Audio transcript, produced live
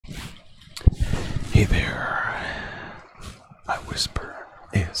Hey there, I whisper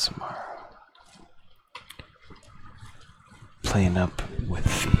ASMR. Playing up with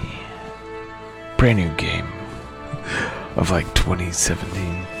the brand new game of like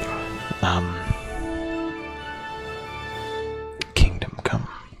 2017. Kingdom Come.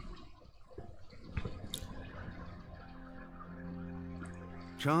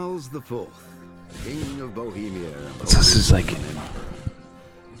 Charles IV, King of Bohemia. So this is like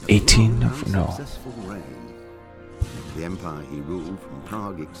 18 of no. Successful reign. The empire he ruled from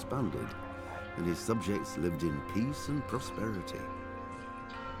Prague expanded, and his subjects lived in peace and prosperity.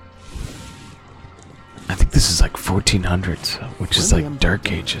 I think this is like 1400s, which is like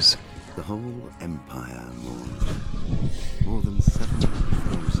Dark Ages. The whole empire mourned. More than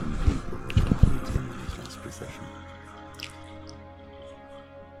 7,000 people accompanied him in his last procession.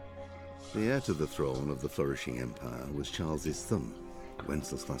 The heir to the throne of the flourishing empire was Charles's son,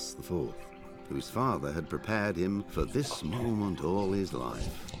 Wenceslas IV, whose father had prepared him for this moment all his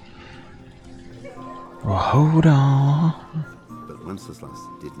life. Well, hold on. But Wenceslas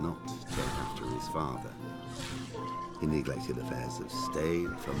did not take after his father. He neglected affairs of state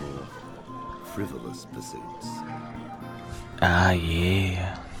for more frivolous pursuits. Ah,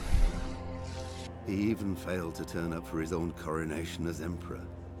 yeah. He even failed to turn up for his own coronation as emperor,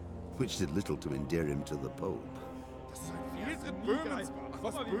 which did little to endear him to the Pope.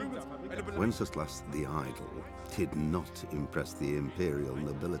 Wenceslas the Idle did not impress the imperial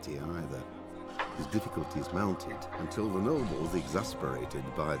nobility either. His difficulties mounted until the nobles, exasperated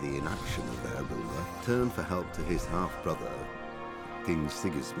by the inaction of their ruler, turned for help to his half-brother, King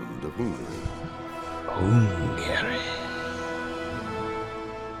Sigismund of Hungary. Hungary.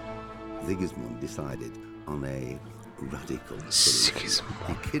 Sigismund decided on a radical solution.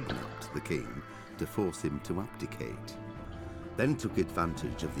 He kidnapped the king to force him to abdicate, then took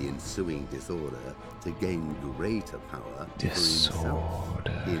advantage of the ensuing disorder to gain greater power for himself.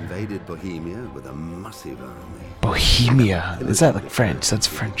 He invaded Bohemia with a massive army. Bohemia? Is that like French? That's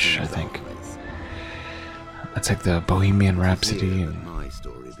French, I think. That's like the Bohemian Rhapsody My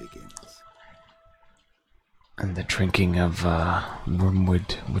story begins. And the drinking of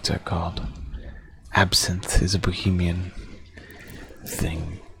wormwood. What's that called? Absinthe is a Bohemian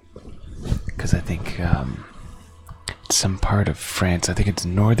thing. Because I think some part of France, I think it's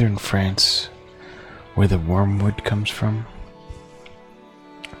northern France, where the wormwood comes from.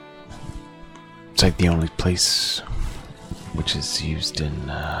 It's like the only place which is used in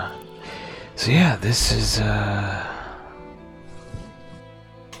so yeah, this is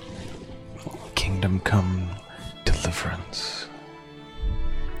Kingdom Come Deliverance.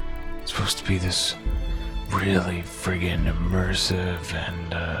 It's supposed to be this really friggin' immersive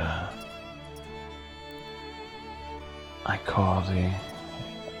and high quality.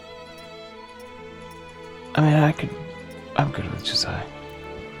 I mean, I'm good with just high.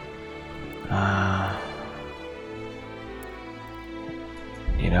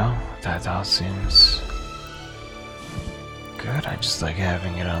 You know, that all seems good. I just like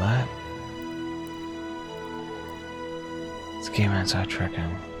having it on that. This game has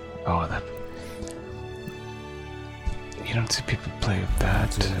sidetracking. Oh, that. You don't see people play with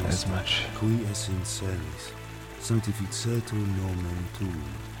that as much. Qui essencelis, sanctificetur nomen tuum,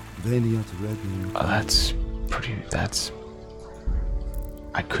 veniat regnum. Oh, that's pretty. That's.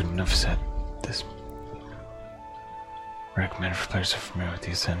 I couldn't have said this. Recommended for players who are familiar with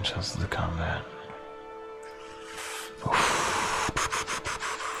the essentials of the combat.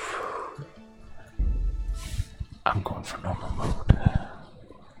 I'm going for normal mode.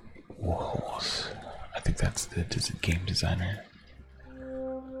 Warhorse. I think that's the game designer.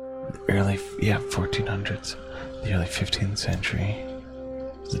 Early, 1400s. The early 15th century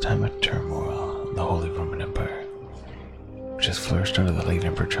was the time of turmoil in the Holy Roman Empire, which has flourished under the late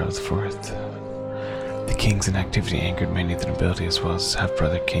Emperor Charles IV. The king's inactivity angered many of the nobility, as well as his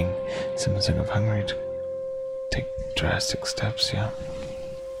half-brother King Sigismund of Hungary, to take drastic steps. Yeah.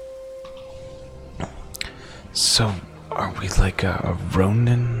 So, are we like a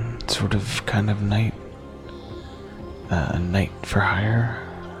Ronin sort of kind of knight? A knight for hire?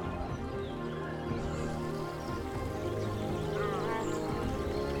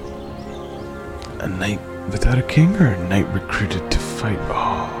 A knight without a king, or a knight recruited to fight?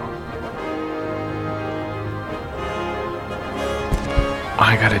 Oh.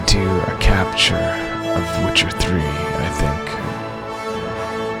 I gotta do a capture of Witcher 3, I think.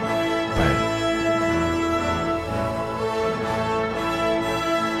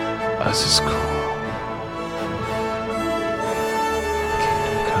 But this is cool.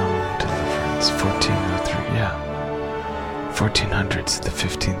 Kingdom Come Deliverance, 1403, yeah. 1400s, the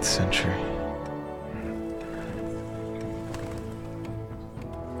 15th century.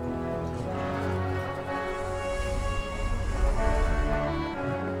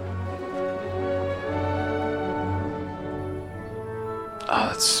 Oh,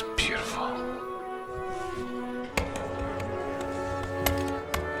 that's beautiful.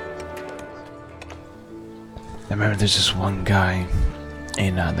 I remember there's this one guy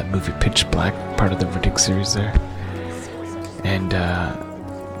in the movie Pitch Black, part of the Riddick series there. And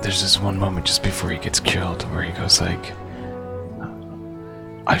there's this one moment just before he gets killed where he goes like,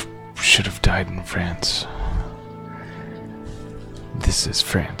 I should have died in France. This is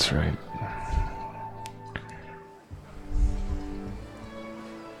France, right?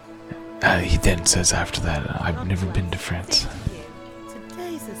 He then says after that, I've never been to France.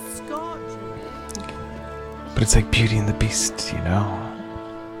 Today's a scorcher. But it's like Beauty and the Beast, you know?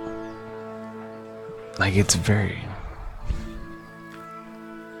 Like, it's very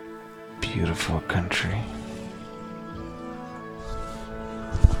beautiful country.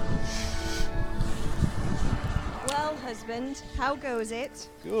 Well, husband, how goes it?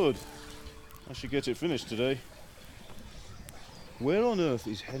 Good. I should get it finished today. Where on earth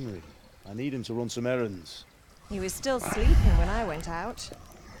is Henry? I need him to run some errands. He was still sleeping when I went out.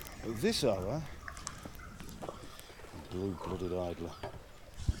 At this hour? Blue-blooded idler.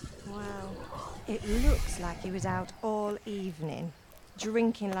 Wow. It looks like he was out all evening,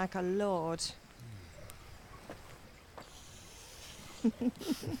 drinking like a lord. Go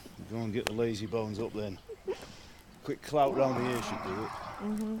and get the lazy bones up then. Quick clout round the ear should do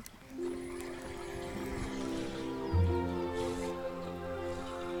it.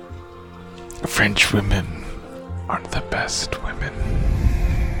 French women aren't the best women.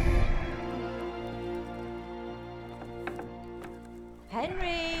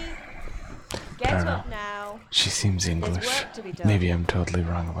 Henry! I Get don't up know. now. She seems English. work to be done. Maybe I'm totally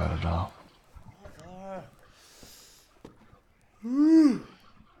wrong about it all.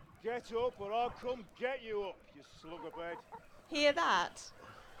 Get up or I'll come get you up, you slugabed. Hear that?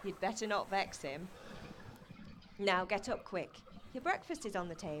 You'd better not vex him. Now get up quick. Your breakfast is on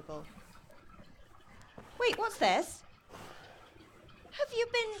the table. Wait, what's this? Have you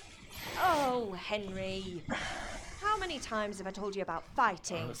been... Oh, Henry. How many times have I told you about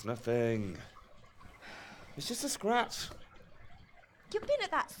fighting? Oh, it's nothing. It's just a scratch. You've been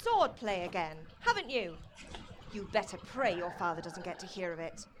at that sword play again, haven't you? You better pray your father doesn't get to hear of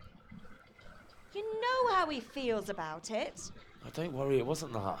it. You know how he feels about it. Oh, don't worry, it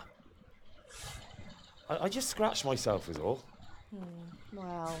wasn't that. I just scratched myself is all.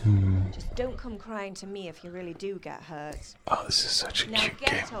 Well, just don't come crying to me if you really do get hurt. Oh, this is such a Now cute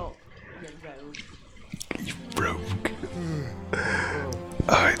get game. up, you rogue. You rogue.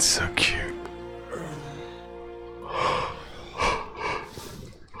 Oh, it's so cute.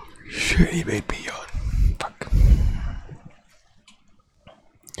 Sure, he made me yawn. Fuck.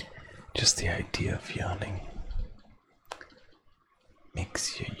 Just the idea of yawning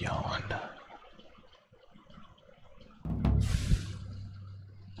makes you yawn.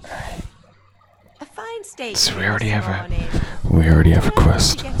 Alright. A fine state. So we already have a What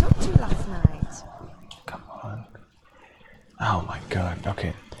quest. did you get up to last night? Come on. Oh my god.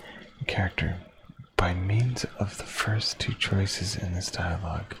 Okay. Character. By means of the first two choices in this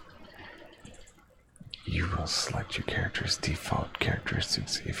dialogue, you will select your character's default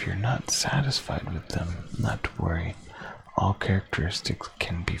characteristics. If you're not satisfied with them, not to worry. All characteristics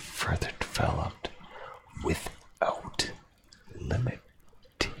can be further developed without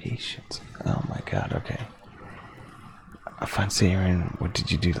limitations. Oh my god, okay. I find Siren, what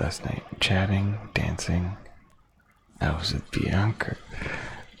did you do last night? Chatting, dancing. I was with Bianca.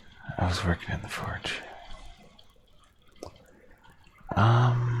 I was working in the forge.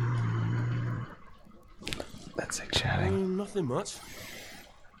 Let's say chatting. Nothing much.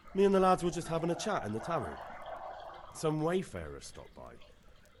 Me and the lads were just having a chat in the tavern. Some wayfarer stopped by.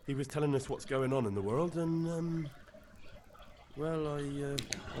 He was telling us what's going on in the world, and well, I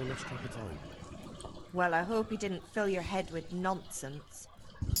lost track of time. Well, I hope he didn't fill your head with nonsense.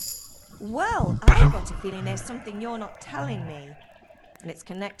 Well, I've got a feeling there's something you're not telling me. And it's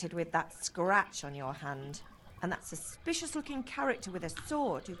connected with that scratch on your hand. And that suspicious-looking character with a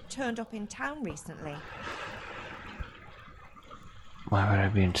sword who turned up in town recently. Why would I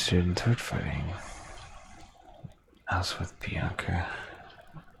be interested in sword fighting? I was with Bianca.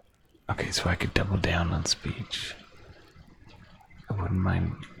 Okay, so I could double down on speech. I wouldn't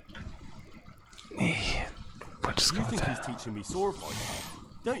mind. We'll just go You with think he's that. teaching me sword fighting,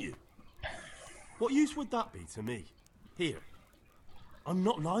 don't you? What use would that be to me? Here. I'm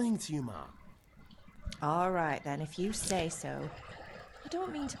not lying to you, ma'am. All right, then, if you say so. I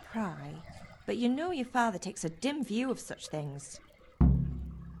don't mean to pry, but you know your father takes a dim view of such things.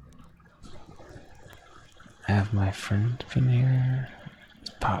 I have my friend been here. It's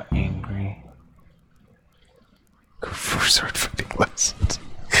pot angry. Go for more sword fighting lessons.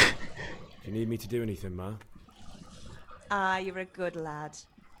 Do you need me to do anything, Ma? Ah, you're a good lad.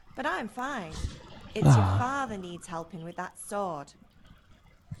 But I'm fine. It's your father needs helping with that sword.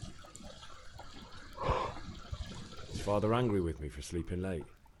 Is Father angry with me for sleeping late?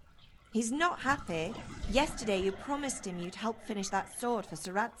 He's not happy. Yesterday you promised him you'd help finish that sword for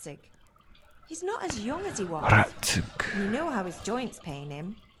Sir Radzig. He's not as young as he was. Radzig. You know how his joints pain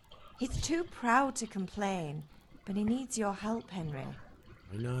him. He's too proud to complain, but he needs your help, Henry.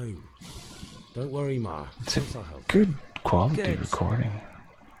 I know. Don't worry, Ma. It's a I'll help. good quality Good. recording.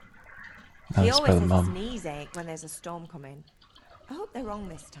 He Nice by always the has mum. his knees ache when there's a storm coming. I hope they're wrong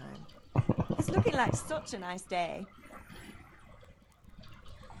this time. It's looking like such a nice day.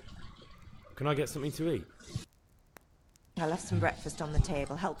 Can I get something to eat? I left some breakfast on the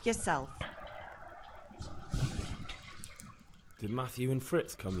table. Help yourself. Did Matthew and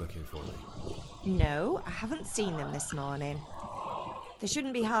Fritz come looking for me? No, I haven't seen them this morning. They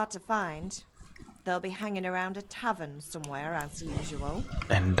shouldn't be hard to find. They'll be hanging around a tavern somewhere, as usual.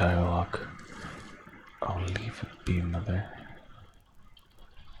 End dialogue. Oh, leave it be, mother.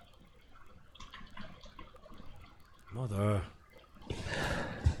 Mother.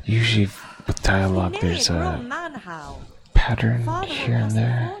 Usually with dialogue, You're nearly there's a grown a man, Hal. pattern Father will here and pass the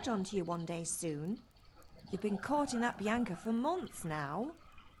there. forge on to you one day soon. You've been courting that Bianca for months now.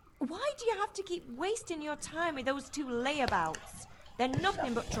 Why do you have to keep wasting your time with those two layabouts? They're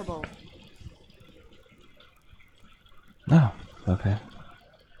nothing but trouble. Oh, okay.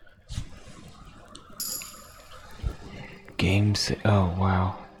 Games. Oh,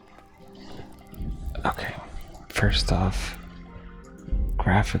 wow. Okay. First off,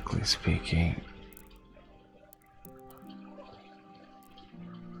 graphically speaking,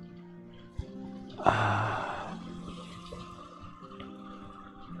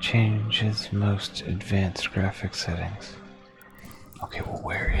 changes most advanced graphic settings. Okay, well,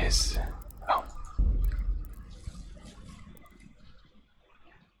 where is... Oh.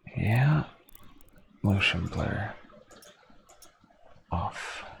 Yeah. Motion blur.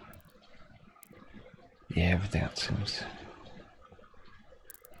 Off. Yeah, everything else seems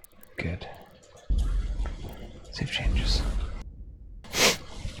good. Save changes.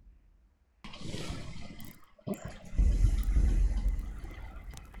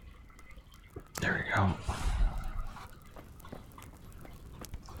 There we go.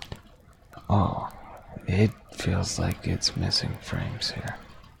 Oh, it feels like it's missing frames here.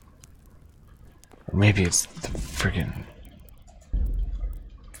 Or maybe it's the friggin'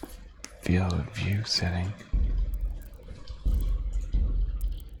 field of view setting.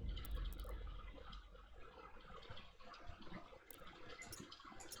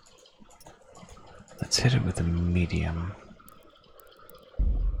 Let's hit it with a medium.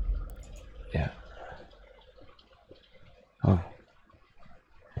 Yeah. Oh.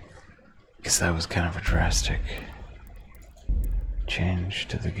 Guess that was kind of a drastic change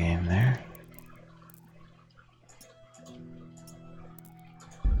to the game there.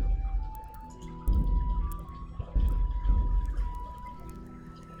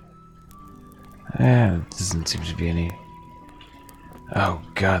 Yeah, it doesn't seem to be any... Oh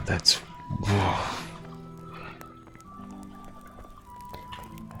god, that's... Whoa.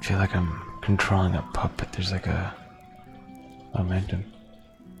 I feel like I'm controlling a puppet. There's like a momentum.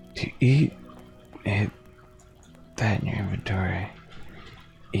 To eat, hit that in your inventory.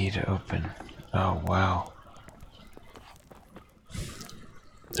 E to open. Oh wow.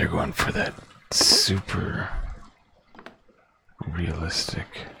 They're going for that super realistic.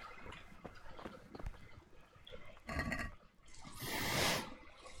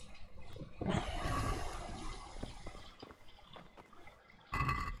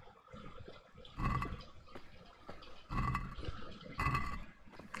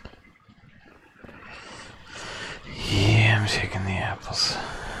 Yeah, I'm taking the apples.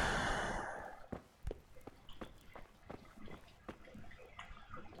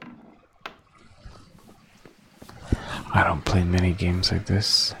 I don't play many games like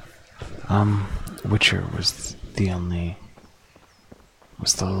this. Witcher was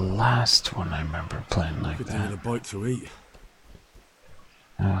the last one I remember playing like Could do that. with a bite to eat.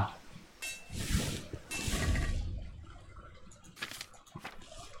 Oh.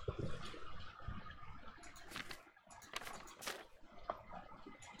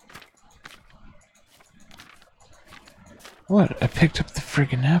 What? I picked up the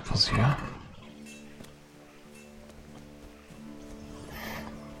friggin' apples, yeah?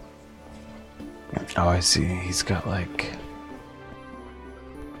 Oh, I see. He's got like...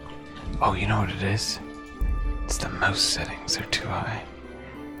 Oh, you know what it is? It's the mouse settings. They're too high.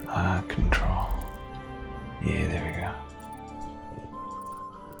 Control. Yeah, there we go.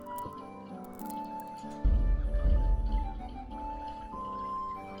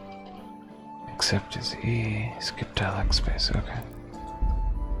 Accept is E. Skip dialect space. Okay.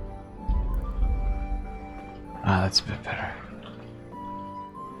 Ah, that's a bit better.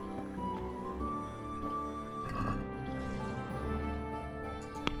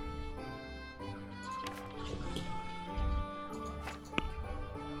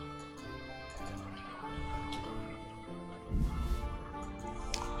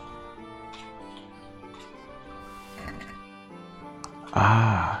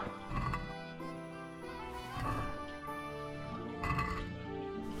 Ah.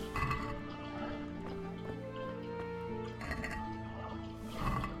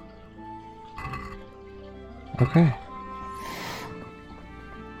 Okay.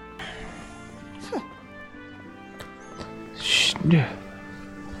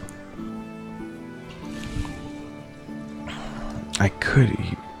 I could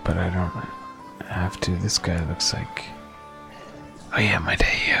eat, but I don't have to. This guy looks like... Oh yeah, my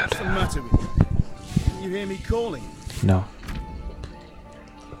day out. What's the matter with you? Can you hear me calling? No.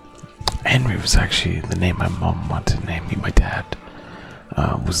 Henry was actually the name my mom wanted to name me. My dad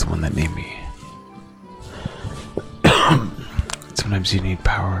was the one that named me. Sometimes you need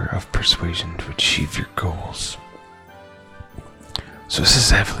power of persuasion to achieve your goals. So this is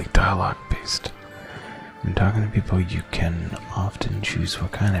heavily dialogue based. When talking to people, you can often choose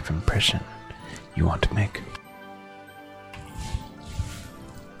what kind of impression you want to make.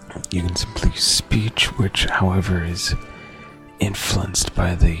 You can simply use speech, which, however, is influenced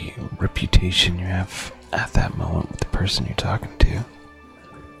by the reputation you have at that moment with the person you're talking to.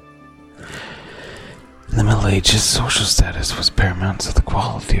 In the Middle Ages, social status was paramount, so the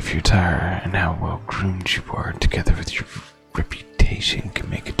quality of your attire and how well groomed you are, together with your reputation, can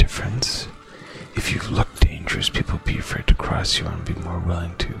make a difference. If you look dangerous, people will be afraid to cross you and be more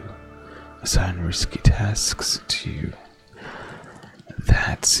willing to assign risky tasks to you.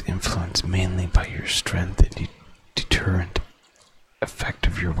 That's influenced mainly by your strength and deterrent effect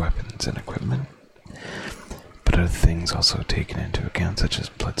of your weapons and equipment. But other things also taken into account, such as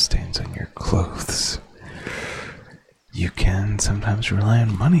bloodstains on your clothes. You can sometimes rely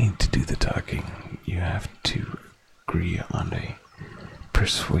on money to do the talking. You have to agree on a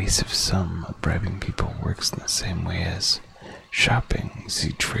persuasive sum. Bribing people works in the same way as shopping.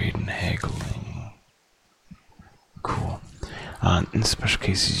 See trade and haggling. Cool. In special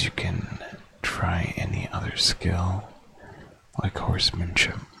cases, you can try any other skill, like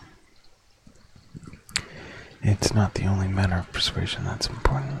horsemanship. It's not the only matter of persuasion that's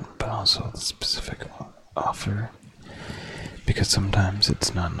important, but also the specific offer. Because sometimes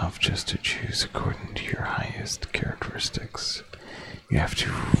it's not enough just to choose according to your highest characteristics. You have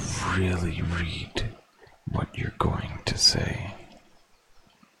to really read what you're going to say.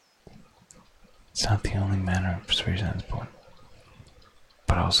 It's not the only manner of persuasion that's important,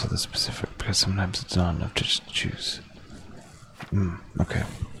 but also the specific, because sometimes it's not enough to just choose. Okay.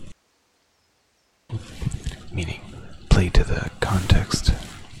 Meaning, play to the context.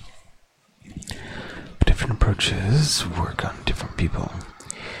 But different approaches work on different people.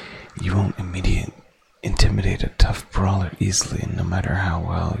 You won't intimidate a tough brawler easily, and no matter how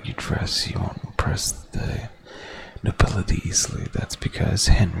well you dress, you won't impress the nobility easily. That's because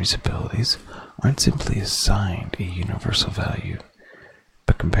Henry's abilities aren't simply assigned a universal value,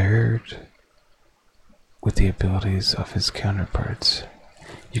 but compared with the abilities of his counterparts.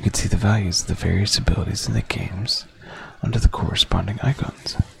 You can see the values of the various abilities in the games under the corresponding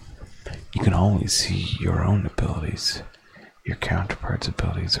icons. You can always see your own abilities. Your counterparts'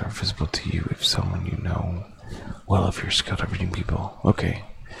 abilities are visible to you if someone you know well, if you're skilled at reading people. Okay.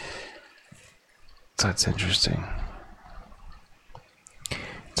 So that's interesting.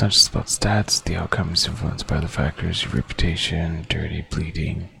 It's not just about stats. The outcome is influenced by the factors: your reputation, dirty,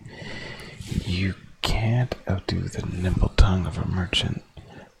 bleeding. You can't outdo the nimble tongue of a merchant.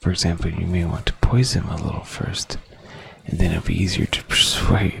 For example, you may want to poison him a little first, and then it'll be easier to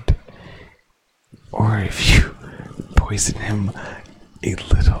persuade. Or if you poison him a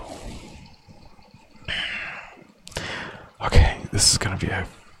little. Okay, this is gonna be a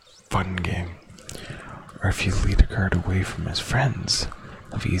fun game. Or if you lead a guard away from his friends,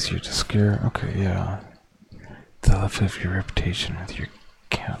 it'll be easier to scare. Okay, yeah. The level of your reputation with your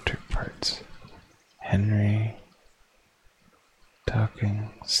counterparts. Henry,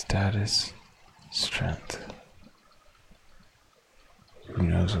 talking, status, strength. Who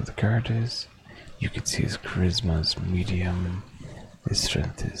knows what the guard is? You can see his charisma is medium. His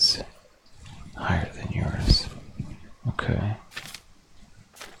strength is higher than yours. Okay.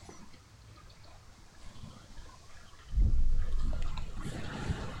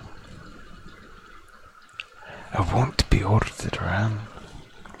 I won't be ordered around.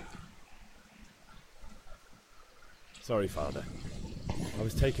 Sorry, Father. I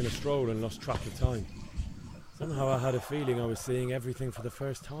was taking a stroll and lost track of time. Somehow I had a feeling I was seeing everything for the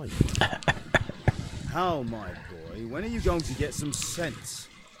first time. How, my boy? When are you going to get some sense?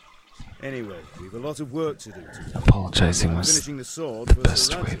 Anyway, we've a lot of work to do today. Apologizing was finishing the sword the for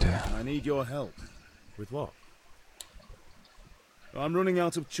best way Sarati. to... I need your help. With what? I'm running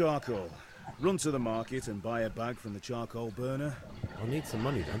out of charcoal. Run to the market and buy a bag from the charcoal burner. I'll need some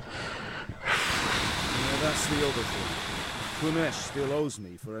money then. Yeah, that's the other thing. Kunesh still owes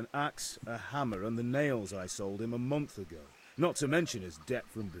me for an axe, a hammer, and the nails I sold him a month ago. Not to mention his debt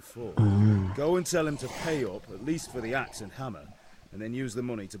from before. Go and tell him to pay up, at least for the axe and hammer, and then use the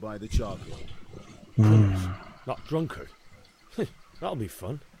money to buy the charcoal. Not drunkard. That'll be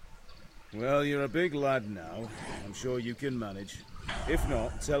fun. Well, you're a big lad now. I'm sure you can manage. If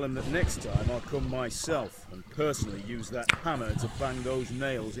not, tell him that next time I'll come myself and personally use that hammer to bang those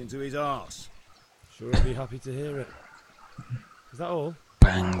nails into his arse. Sure, I'll be happy to hear it. Is that all?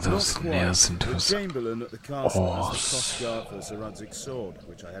 Bang those nails into the his chamberlain at the castle has arse. the cross guard for Sir Radzig's sword,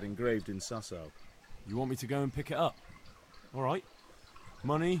 which I had engraved in Sasau. You want me to go and pick it up? All right.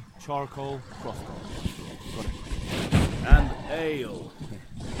 Money, charcoal, crossguard. Got it. And ale.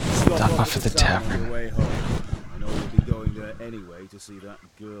 Stop off at the tavern on tavern. your way home. I know you'll be going there anyway to see that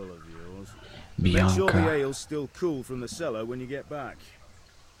girl of yours. Make sure the Bianca. ale's still cool from the cellar when you get back.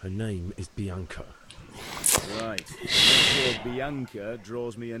 Her name is Bianca. Right. Make sure Bianca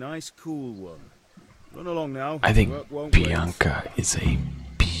draws me a nice cool one. Run along now. I think Work won't wait. Bianca is a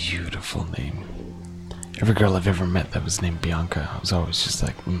beautiful name. Every girl I've ever met that was named Bianca, I was always just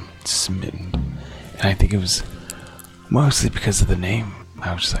like smitten. And I think it was mostly because of the name.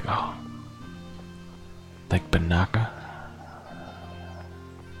 I was just like, oh. Like Banaka.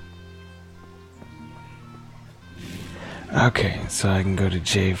 Okay, so I can go to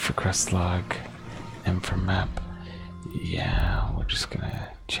J for quest log, M for map. Yeah, we're just gonna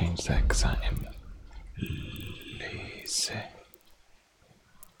change that because I am lazy.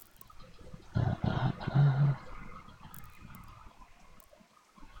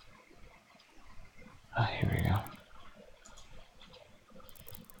 Here we go.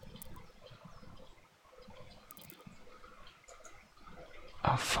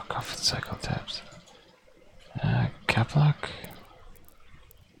 Oh, fuck off with cycle tabs. Cap lock.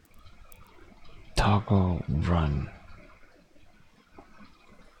 Toggle run.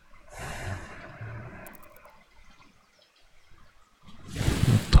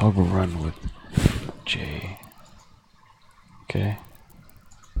 Toggle run with J. Okay.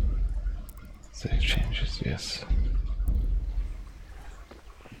 Save changes, yes.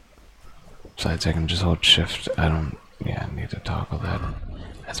 Besides, I can just hold shift. I don't, I need to toggle that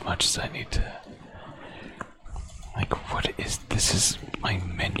as much as I need to. Like, what is, this is my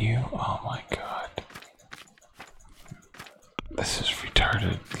menu? Oh my god. This is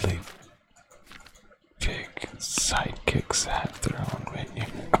retardedly big. Sidekicks have their own menu.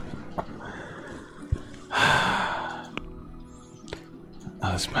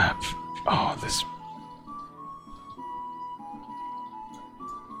 Now this map, oh this.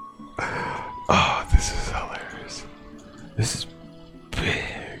 Oh, this is hilarious. This is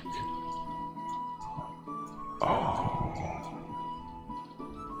big.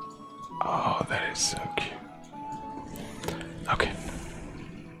 Oh, that is so cute. Okay.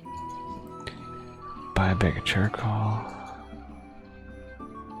 Buy a bag of charcoal.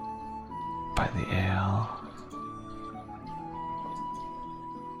 Buy the ale.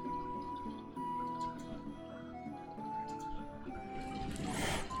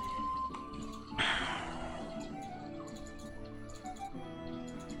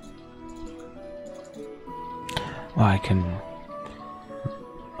 Well, I can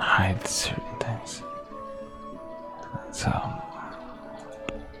hide certain things. So,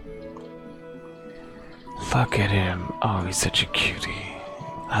 look at him. Oh, he's such a cutie.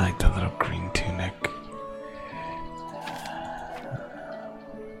 I like the little green tunic.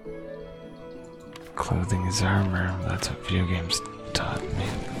 Clothing is armor. That's what video games taught me.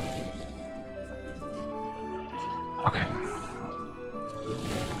 Okay.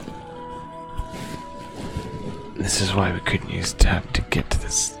 This is why we couldn't use tab to get to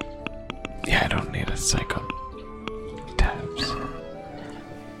this. Yeah, I don't need a cycle tabs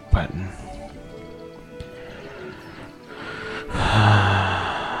button.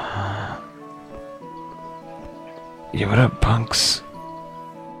 Yeah, what up, punks?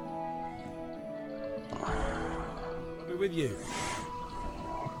 I'll be with you.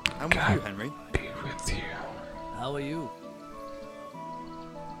 I'm with you, Henry. Be with you. How are you?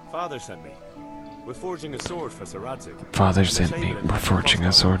 Father sent me. We're forging a sword for Sir Radzig. Father sent me. We're forging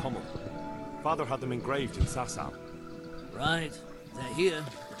a sword. Father had them engraved in Sasau. Right, they're here.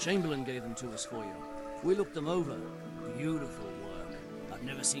 The Chamberlain gave them to us for you. We looked them over. Beautiful work. I've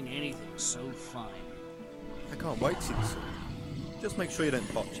never seen anything so fine. I can't wait to see the sword. Just make sure you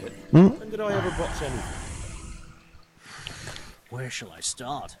don't botch it. When did I ever botch anything? Where shall I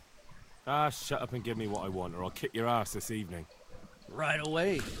start? Ah, shut up and give me what I want, or I'll kick your ass this evening. Right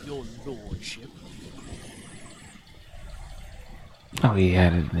away, your lordship. Oh, he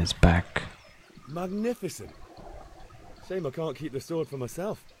had it in his back. Magnificent. Shame I can't keep the sword for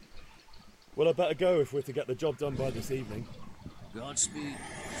myself. Well, I better go if we're to get the job done by this evening. Godspeed.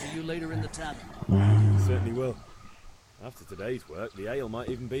 See you later in the tavern. Certainly will. After today's work, the ale might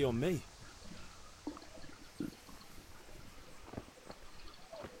even be on me.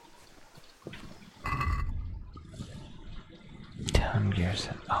 Town Gears.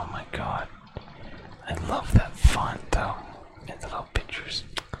 Oh my god. I love that font though. And the little pictures.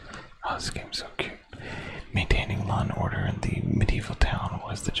 Oh, this game's so cute. Maintaining law and order in the medieval town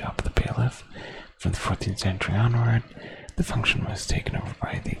was the job of the bailiff. From the 14th century onward, the function was taken over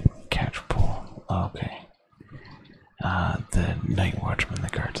by the catchpole. Okay. The night watchman, the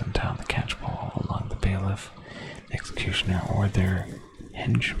guards in town, the catchpole, along the bailiff, the executioner, or their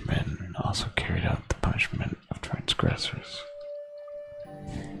henchmen also carried out the punishment of transgressors.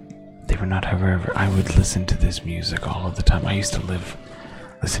 They were not, however, I would listen to this music all of the time. I used to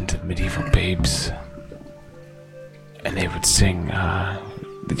listen to medieval babes, and they would sing,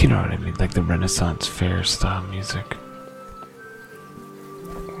 you know what I mean, like the Renaissance fair style music.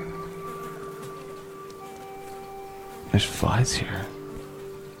 There's flies here.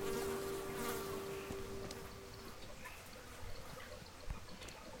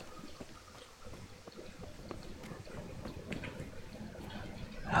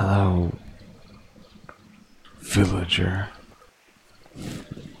 Hello, villager.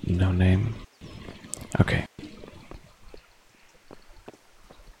 No name? Okay.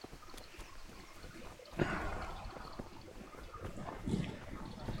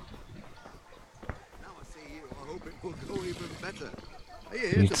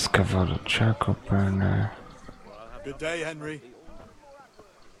 You discovered a charcoal burner. Good day, Henry.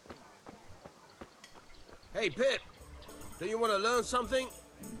 Hey, Pip. Do you want to learn something?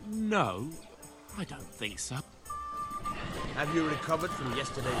 No, I don't think so. Have you recovered from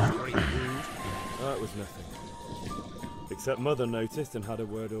yesterday's great wound? That was nothing. Except Mother noticed and had a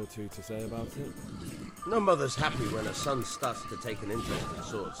word or two to say about it. No mother's happy when her son starts to take an interest in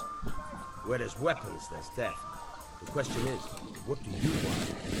swords. Where there's weapons, there's death. The question is, what do you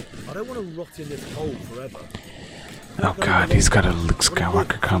want? I don't want to rot in this hole forever. Oh god, he's got a Luke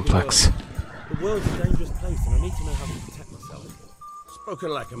Skywalker complex. The world's a dangerous place and I need to know how to protect myself. Spoken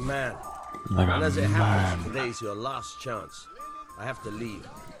like a man. Like And a as it happens, man. today's your last chance. I have to leave.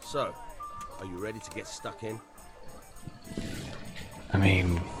 So, are you ready to get stuck in? I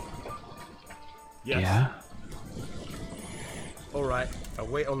mean, Yes. yeah? Alright, I'll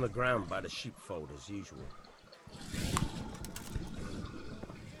wait on the ground by the sheepfold as usual.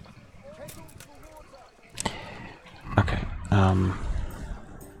 Okay,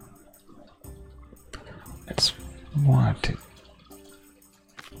 it's wanted.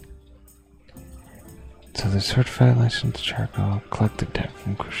 So the certified licensed charcoal collected debt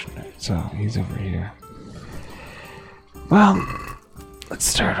from Kushner. So he's over here. Well, let's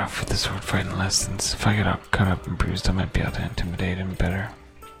start off with the sword fighting lessons. If I get all cut up and bruised, I might be able to intimidate him better.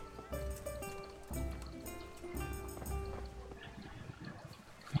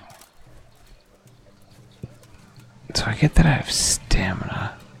 So I get that I have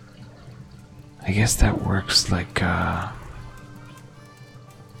stamina. I guess that works like,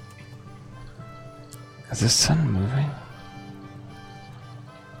 is the sun moving?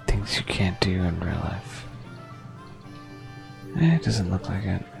 Things you can't do in real life. It doesn't look like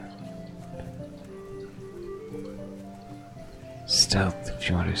it. Stealth if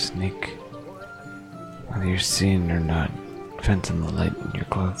you want to sneak. Whether you're seen or not, depends on the light in your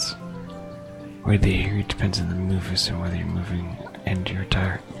clothes. Whether you hear it depends on the movers and whether you're moving and your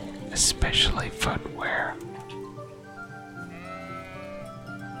attire, especially footwear.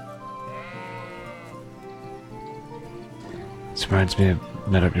 This reminds me of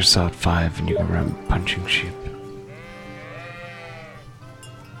Metal Gear Solid 5 and you go around punching sheep.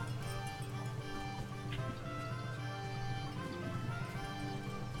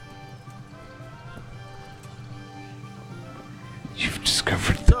 You've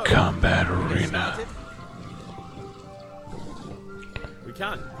discovered the combat arena. We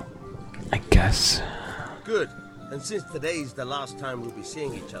can. I guess. Good. And since today's the last time we'll be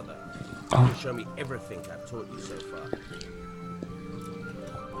seeing each other, you Oh. can show me everything I've taught you so far.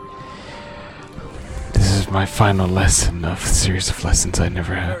 This is my final lesson of a series of lessons I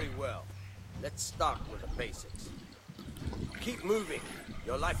never had. Very well. Let's start with the basics. Keep moving.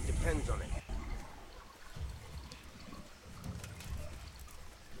 Your life depends on it.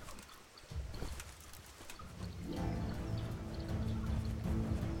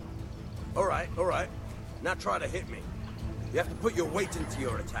 All right. Now try to hit me. You have to put your weight into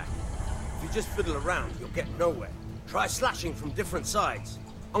your attack. If you just fiddle around, you'll get nowhere. Try slashing from different sides.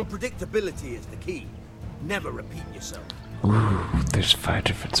 Unpredictability is the key. Never repeat yourself. Ooh, there's 5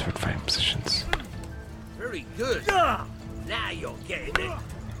 different sword fighting positions. Very good. Now you're getting it.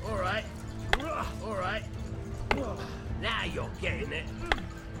 All right. Now you're getting it.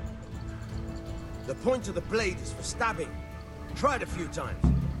 The point of the blade is for stabbing. Try it a few times.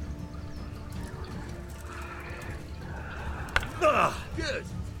 Good.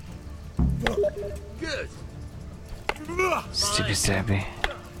 Good. Stupid stabby.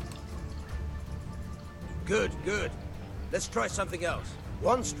 Good. Let's try something else.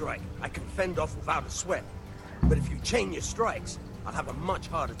 One strike, I can fend off without a sweat. But if you chain your strikes, I'll have a much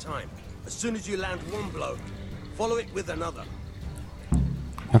harder time. As soon as you land one blow, follow it with another.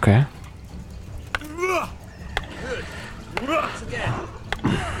 Okay. Good. Once again.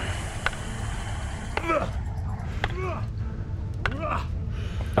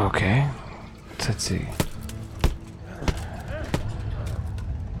 Okay. Let's see.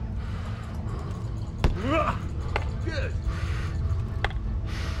 Good.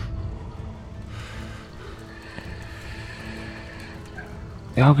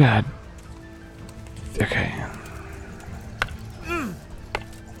 Oh god. Okay.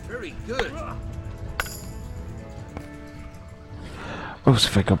 Very good. Oh, so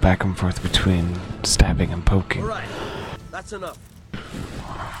if I go back and forth between stabbing and poking. All right. That's enough. I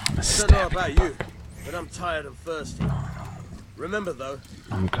don't know Stabbing. about you, but I'm tired and thirsty. Remember though,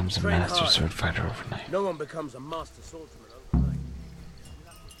 One becomes a train master hard. sword fighter overnight. No one becomes a master swordsman overnight.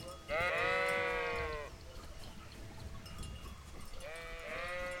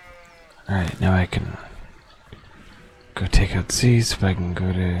 Alright, now I can go take out C, so I can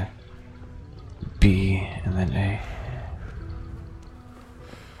go to B and then A.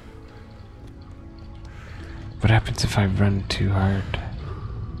 What happens if I run too hard?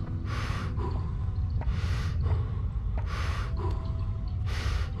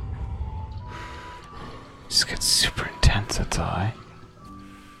 Just gets super intense, that's all.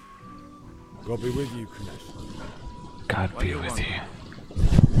 God be with you, Kanesh. God be with you.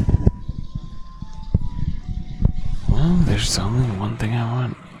 Well, there's only one thing I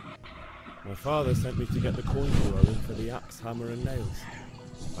want. My father sent me to get the coin for Owen for the axe, hammer, and nails.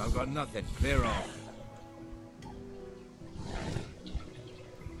 I've got nothing. Clear off.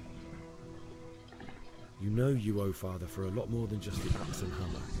 You know you owe father for a lot more than just the axe and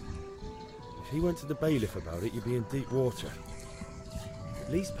hammer. If he went to the bailiff about it, you'd be in deep water. At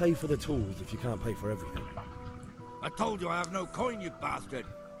least pay for the tools if you can't pay for everything. I told you I have no coin, you bastard.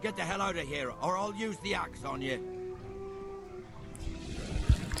 Get the hell out of here, or I'll use the axe on you.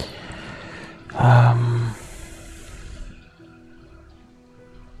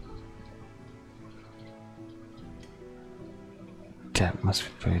 That must be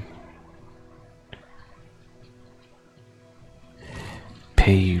paid.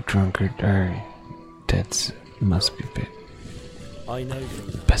 Pay you drunkard, or debts must be paid. I know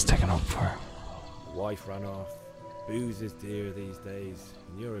things. Best I can hope for. Wife ran off. Booze is dear these days,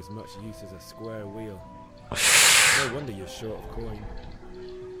 and you're as much use as a square wheel. No wonder you're short of coin.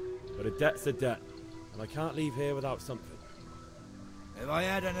 But a debt's a debt, and I can't leave here without something. If I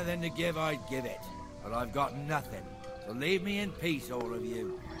had anything to give, I'd give it. But I've got nothing. So leave me in peace, all of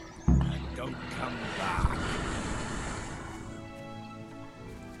you. And don't come back.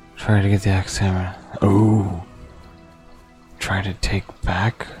 Try to get the axe hammer. Ooh. Try to take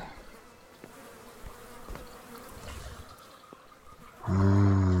back.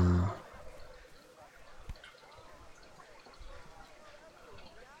 I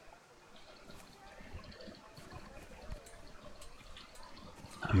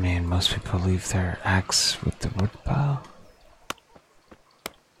mean, most people leave their axe with the wood pile.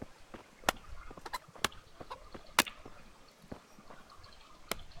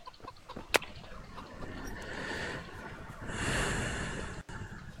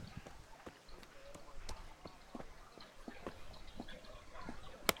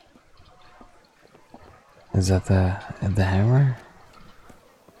 Is that the hammer?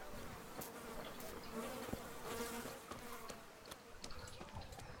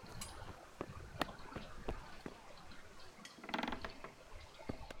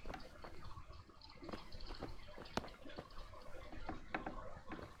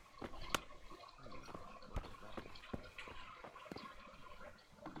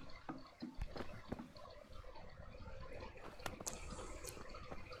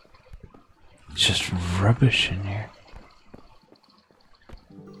 It's just rubbish in here.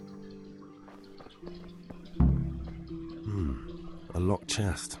 A locked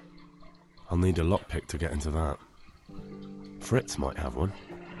chest. I'll need a lockpick to get into that. Fritz might have one.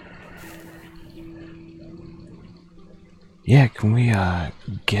 Yeah, can we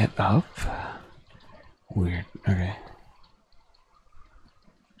get up? Weird. Okay.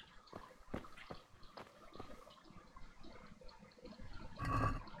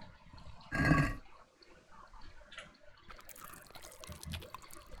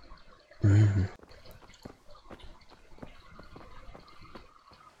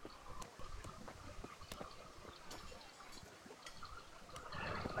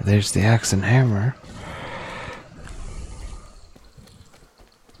 There's the axe and hammer.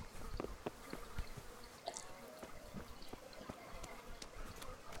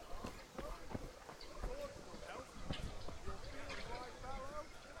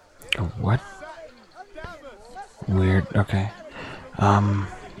 Oh, what? Weird. Okay.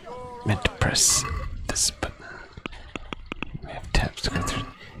 Meant to press this button. We have tabs to go through.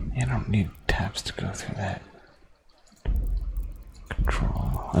 Yeah, I don't need tabs to go through that.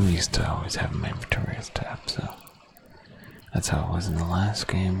 Control. I'm used to always having my inventory as tabs, so that's how it was in the last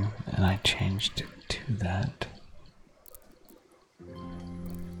game, and I changed it to that.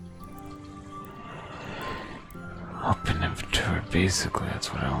 Open inventory, basically,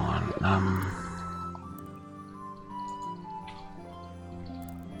 that's what I want.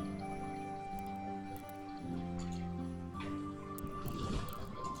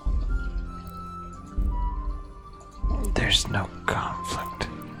 There's no conflict.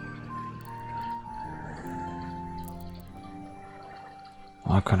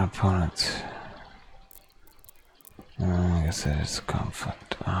 Lock on opponents. I guess that is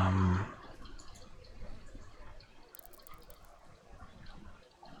conflict.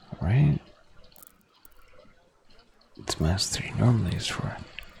 Right? It's mastery normally is for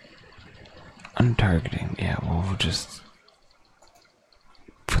untargeting. Yeah, well, we'll just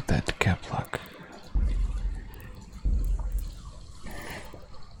put that to cap lock.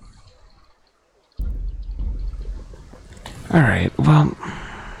 Alright, well.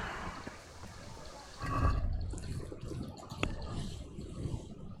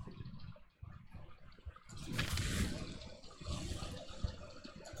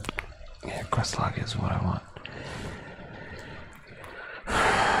 Yeah, quest log is what I want.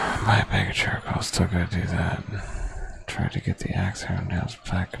 Buy a bag of charcoal, still gotta do that. Try to get the axe hammer nails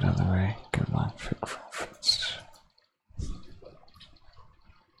back another way. Good luck, fit from Fritz.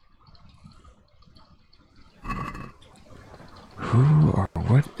 Who or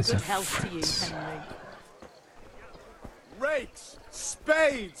what is a Fritz? Rakes,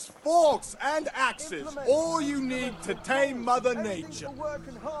 spades, forks, and axes. All you need to tame Mother Nature.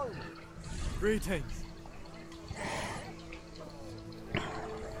 Greetings.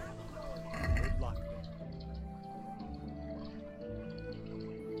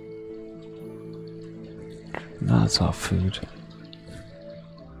 No, it's all food.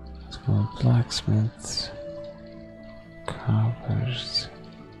 Small blacksmiths. Cobbers.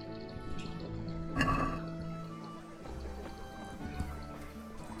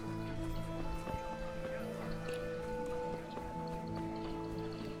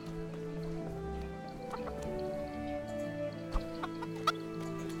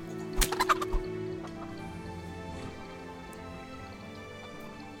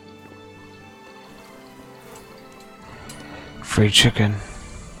 Free chicken.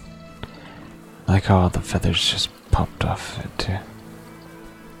 I like how all the feathers just popped off it too.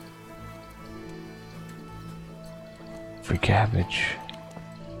 Free cabbage.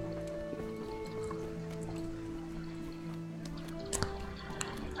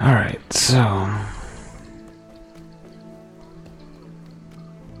 Alright, so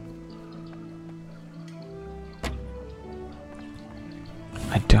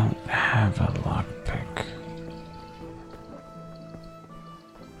I don't have a lockpick.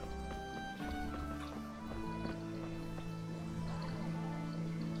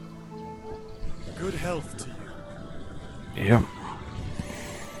 Good health to you. Yep.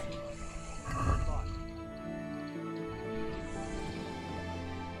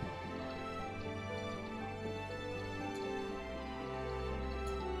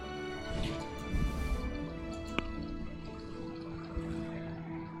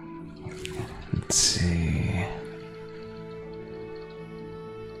 Let's see.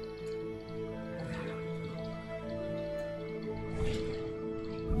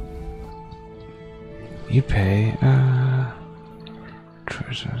 You pay,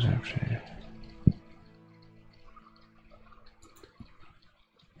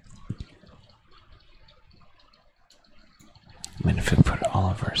 I mean, if we put all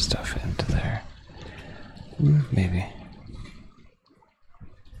of our stuff into there, maybe.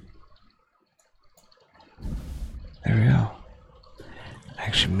 There we go.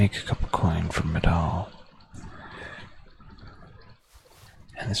 Actually make a couple coin from it all.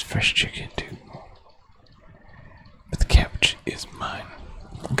 And this fresh chicken too. But the cabbage is mine.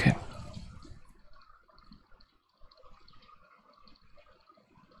 Okay.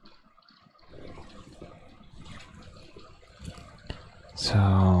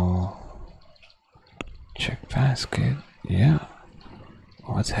 So check basket. Yeah.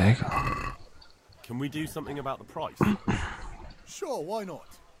 What's haggle? Can we do something about the price? Sure, why not?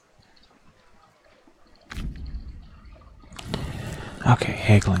 Okay,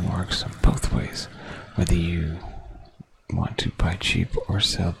 haggling works in both ways. Whether you want to buy cheap or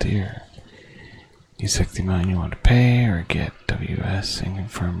sell dear. You select the amount you want to pay or get WS and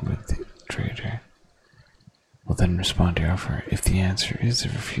confirm with the trader. We'll then respond to your offer. If the answer is a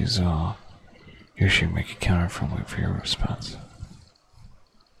refusal, you should make a counteroffer and wait for your response.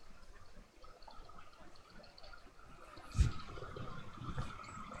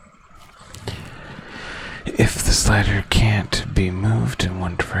 If the slider can't be moved in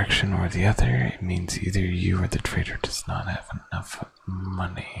one direction or the other, it means either you or the trader does not have enough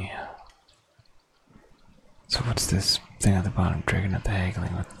money. So what's this thing at the bottom? Dragging up the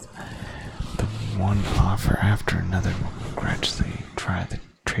haggling with the one offer after another will gradually try the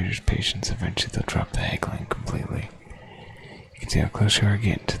trader's patience. Eventually they'll drop the haggling completely. You can see how close you are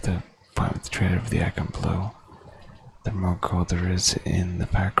getting to the point with the trader of the icon below. The more gold there is in the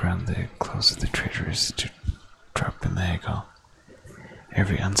background, the closer the trader is to dropping the haggle.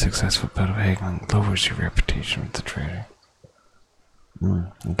 Every unsuccessful bout of haggling lowers your reputation with the trader.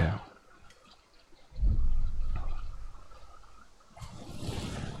 Okay.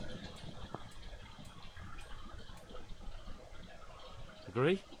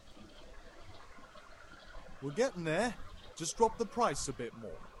 Agree? We're getting there. Just drop the price a bit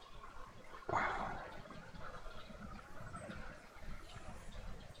more.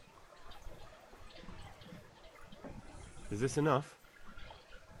 Is this enough?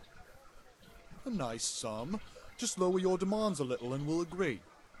 A nice sum. Just lower your demands a little and we'll agree.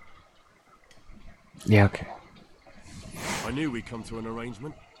 Yeah, okay. I knew we'd come to an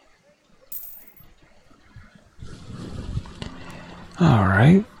arrangement.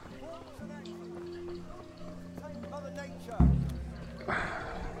 Alright.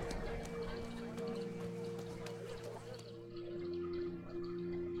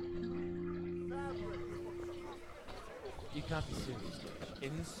 You can't be serious,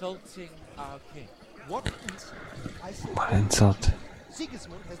 insulting our king. What insult? I said What insult?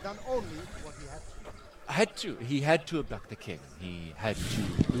 Sigismund has done only what he had to. He had to abduct the king. He had to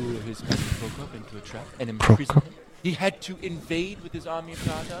lure his cousin Prokop into a trap and imprison him. He had to invade with his army of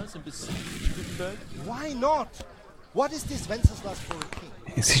Tatars and besiege Gutenberg. Why not? What is this Wenceslas for a king?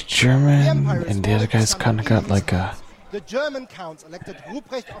 Is he German? And the other guy's kinda got like a... The German counts elected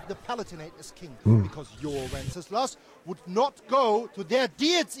Ruprecht of the Palatinate as king because your Wenceslas would not go to their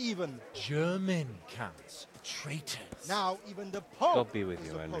deeds even. German counts, traitors. Now even the Pope God be with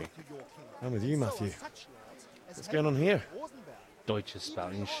you, Henry. I'm with you, Matthew. What's going on here? Deutsch is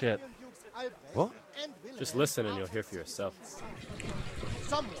spouting shit. What? Just listen and you'll hear for yourself.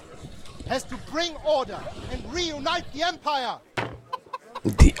 Someone has to bring order and reunite the empire.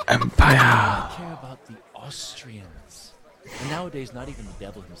 The empire. I care about the Austrians. And nowadays, not even the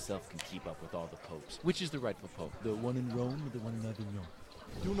devil himself can keep up with all the popes. Which is the rightful pope? The one in Rome or the one in Avignon?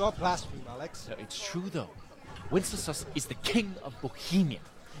 Do not blaspheme, Alex. No, it's true, though. Wenceslas is the king of Bohemia.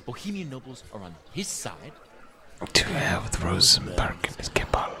 Bohemian nobles are on his side. To hell with Rosenberg and his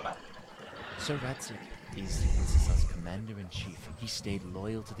cabal. Sir Ratzik is Wenceslas' commander-in-chief. He stayed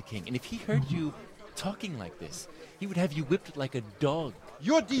loyal to the king. And if he heard you talking like this, he would have you whipped like a dog.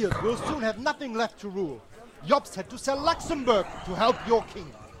 Your dears will soon have nothing left to rule. Jobst had to sell Luxembourg to help your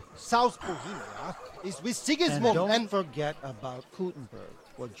king. South Bohemia is with Sigismund and don't forget about Gutenberg,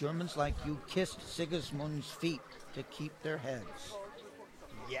 where Germans like you kissed Sigismund's feet to keep their heads.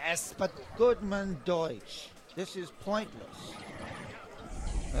 Yes, but Goodman Deutsch, this is pointless.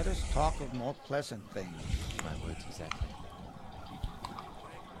 Let us talk of more pleasant things. My words exactly.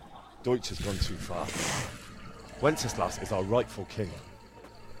 Deutsch has gone too far. Wenceslas is our rightful king.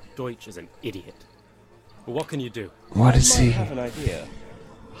 Deutsch is an idiot. But what can you do? What is he? I have an idea.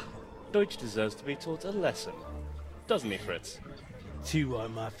 Deutsch deserves to be taught a lesson. Doesn't he, Fritz? Too right,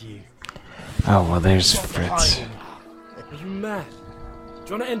 Matthew. Oh, well, there's Fritz. Are you mad?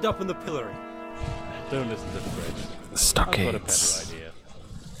 Do you want to end up in the pillory? Don't listen to Fritz. Stockades. I've got a better idea.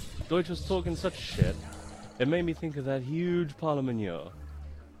 Deutsch was talking such shit. It made me think of that huge parliament.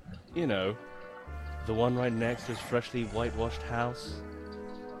 You know, the one right next to his freshly whitewashed house.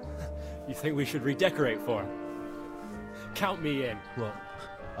 You think we should redecorate for him? Count me in. Well,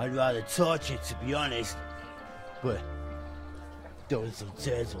 I'd rather torch it, to be honest. But throwing some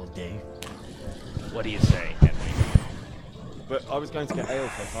tears will do. What do you say, Henry? But I was going to get ale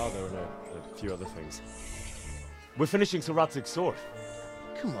for father and a few other things. We're finishing Sir Radzig's sword.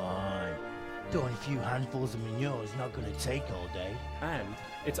 Come on. Throwing a few handfuls of manure is not going to take all day. And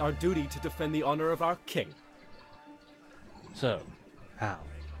it's our duty to defend the honor of our king. So, how?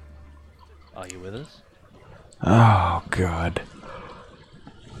 Are you with us? Oh, God.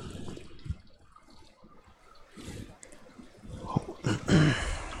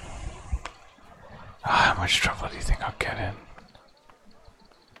 How much trouble do you think I'll get in?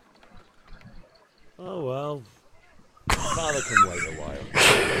 Oh, well. Father can wait a while.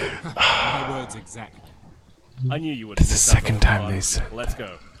 My words exact. I knew you would. It's the second time they said. Let's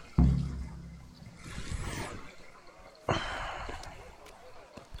go. Huh?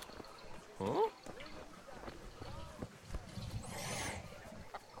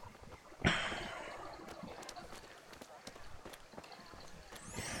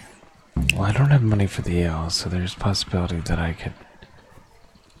 Well, I don't have money for the ale, so there's a possibility that I could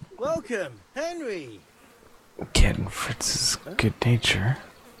Welcome, Henry. get in Fritz's good nature.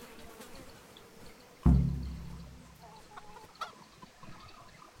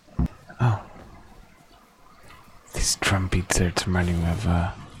 Oh. These drum beats there, it's reminding me of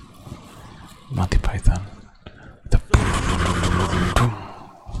Monty Python.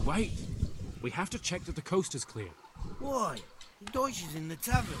 Wait. We have to check that the coast is clear. Why? Deutsch is in the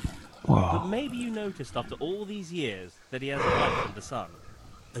tavern. But maybe you noticed after all these years that he has a wife and a son.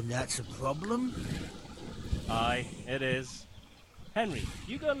 And that's a problem? Aye, it is. Henry,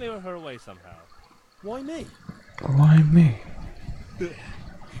 you go lure her away somehow. Why me? Why me?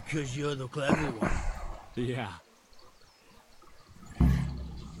 Because you're the clever one. Yeah.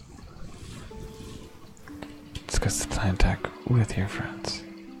 Discuss the plan attack with your friends.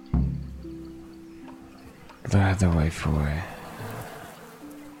 Lure the wife away.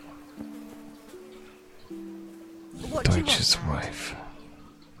 Deutsch's wife.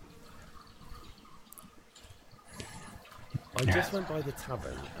 I just went by the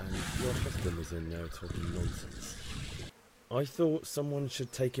tavern and your husband was in there talking nonsense. I thought someone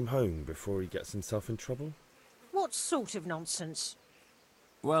should take him home before he gets himself in trouble. What sort of nonsense?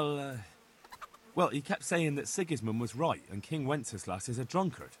 Well, he kept saying that Sigismund was right and King Wenceslas is a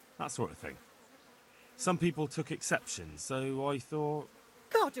drunkard, that sort of thing. Some people took exception, so I thought...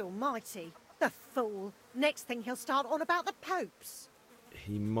 God almighty, the fool. Next thing he'll start on about the popes.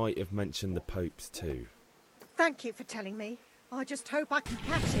 He might have mentioned the popes too. Thank you for telling me. I just hope I can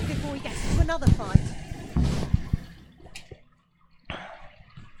catch him before he gets into another fight.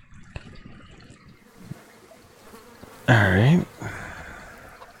 Alright.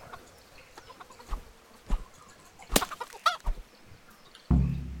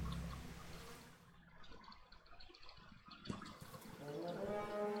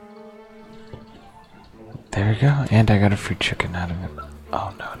 There we go, and I got a free chicken out of it.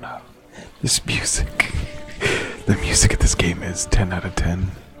 Oh no, no. This music. The music of this game is 10 out of 10.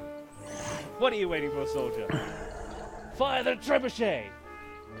 What are you waiting for, soldier? Fire the trebuchet!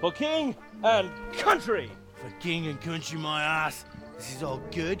 For king and country! For king and country, my ass. This is all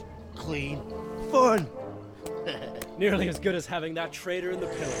good, clean, fun. Nearly as good as having that traitor in the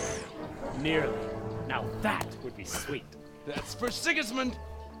pillory. Nearly. Now that would be sweet. That's for Sigismund.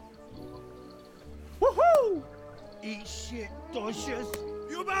 Woohoo! Eat shit, Deutsches.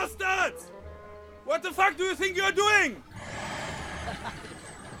 You bastards! What the fuck do you think you're doing?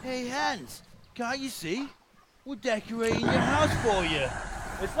 Hey, Hans, can't you see? We're decorating your house for you.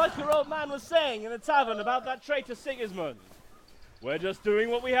 It's like your old man was saying in the tavern about that traitor Sigismund. We're just doing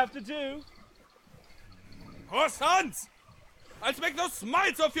what we have to do. Horse Hans! I'll make those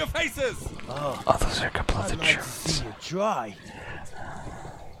smiles off your faces! Oh, those are a couple of the I'd like to see you try.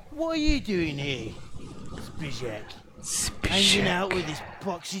 What are you doing here, Spizek? Hanging out with this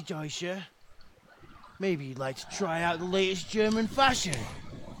boxy Deutscher? Maybe you'd like to try out the latest German fashion.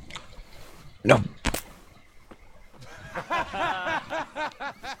 No.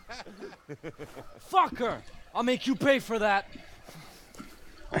 Fucker! I'll make you pay for that.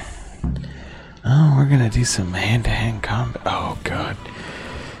 Oh, we're gonna do some hand-to-hand combat. Oh god.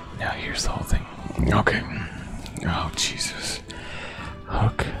 Now here's the whole thing. Okay. Oh Jesus.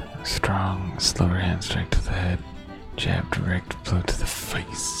 Hook, strong, slower hand strike to the head. Jab, direct blow to the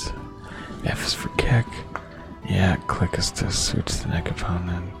face. F is for kick. Yeah, click is to switch the neck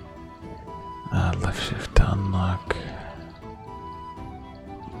opponent. Left shift to unlock.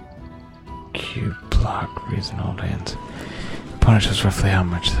 Cube block, reason old hands. Opponent shows roughly how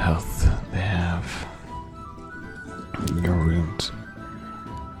much health they have. Your runes.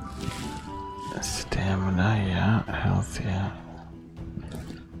 Stamina, yeah. Health, yeah.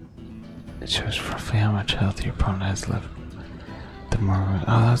 It shows roughly how much health your opponent has left. The more.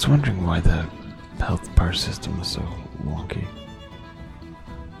 Oh, I was wondering why the health bar system was so wonky.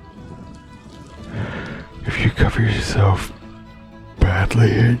 If you cover yourself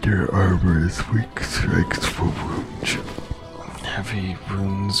badly and your armor is weak, strikes will wound you. Heavy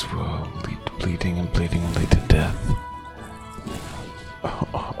wounds will lead to bleeding, and bleeding will lead to death.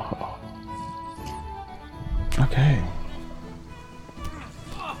 Okay.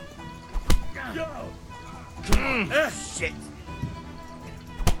 Shit!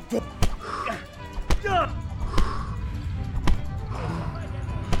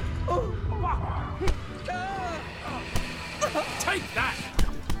 Take that!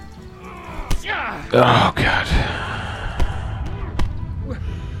 Oh god.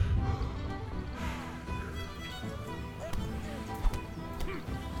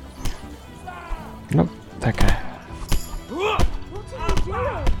 Nope, that guy. What are you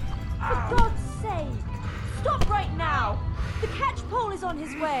doing? For God's sake! Stop right now! The catch pole is on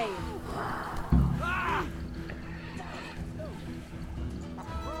his way!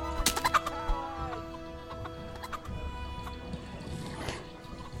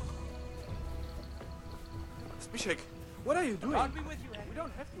 Spishek, what are you doing? I'll be with you. We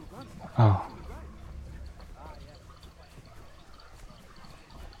don't have to run. Oh.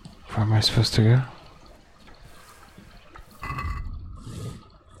 Where am I supposed to go?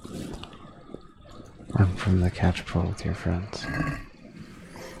 Run from the catch pole with your friends.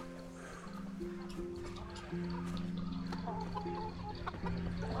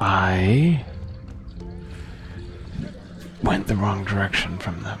 I went the wrong direction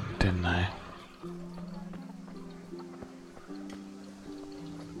from them, didn't I?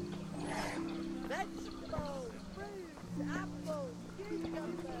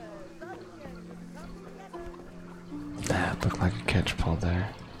 That looked like a catch pole there.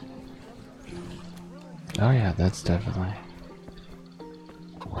 Oh yeah, that's definitely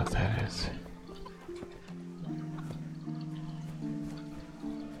what that is.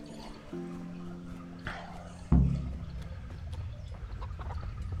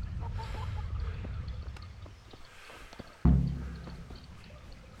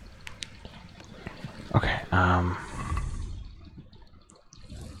 Okay, I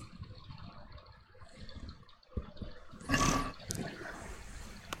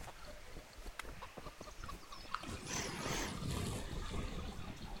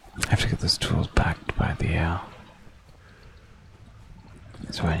have to get those tools backed by the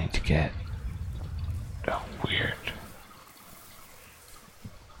that's what I need to get. Oh, weird.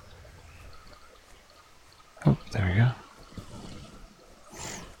 Oh, there we go.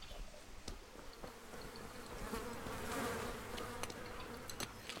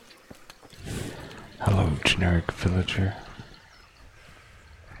 Hello, generic villager.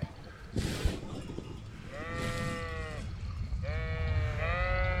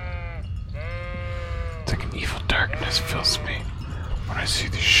 It's like an evil darkness fills me when I see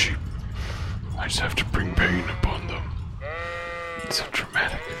these sheep. I just have to bring pain upon them. It's so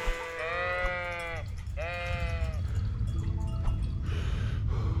dramatic.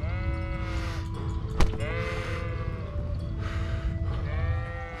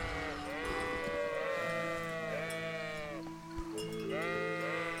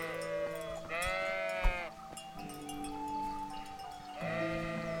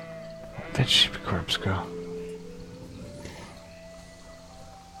 Where'd that sheep corpse go?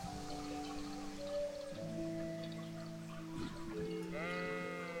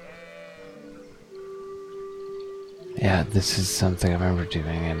 Yeah, this is something I remember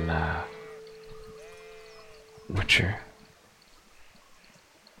doing in Witcher.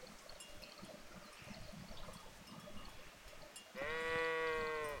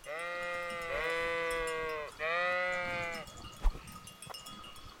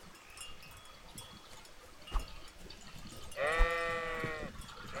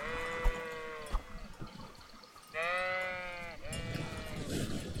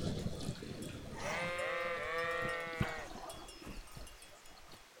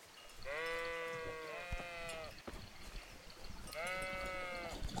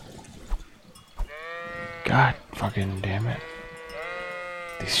 God fucking damn it.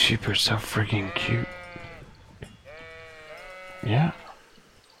 These sheep are so freaking cute. Yeah.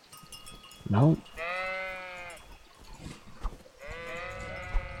 Nope.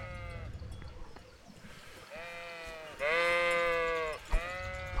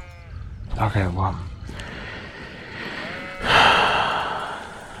 Okay, well.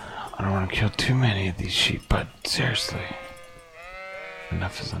 I don't want to kill too many of these sheep, but seriously.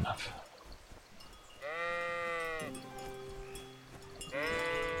 Enough is enough.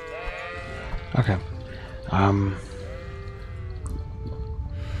 Okay. My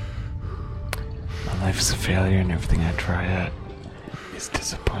life is a failure and everything I try at is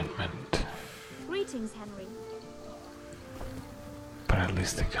disappointment. Greetings, Henry. But at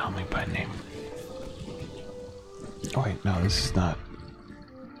least they call me by name. Oh wait, no, this is not.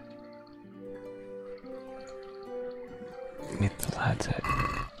 Meet the lads at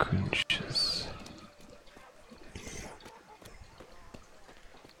Kunch's.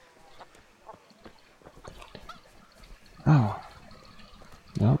 Oh.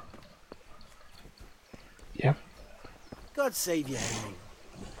 Nope. Yep. God save you, Henry.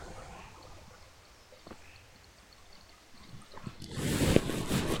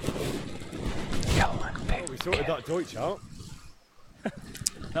 Oh, we sorted that Deutsch out.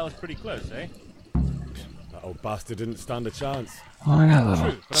 That was pretty close, eh? That old bastard didn't stand a chance. Oh, I got a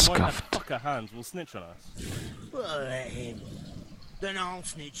little True, but I'm worried that scuffed. fucker Hans will snitch on us. Well, let him. Then I'll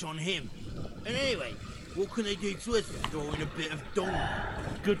snitch on him. And anyway, what can they do to us for throwing a bit of dung?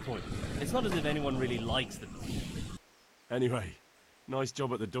 Good point. It's not as if anyone really likes them. Anyway, nice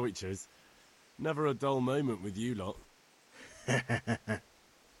job at the Deutschers. Never a dull moment with you lot.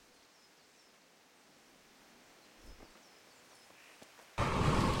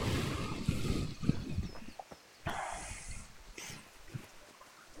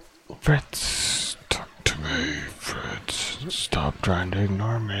 Fritz, talk to me, Fritz. Stop trying to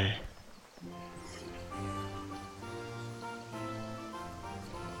ignore me.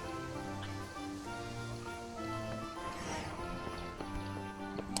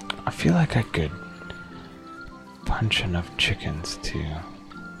 I feel like I could punch enough chickens to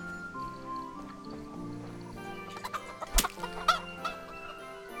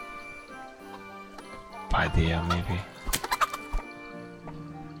buy the ale, maybe.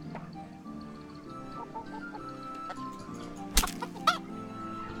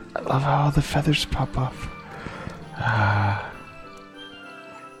 I love how all the feathers pop off.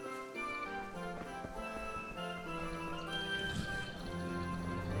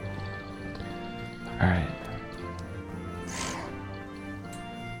 Alright.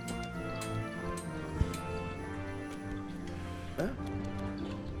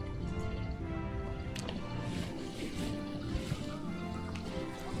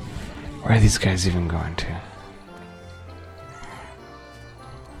 Where are these guys even going to?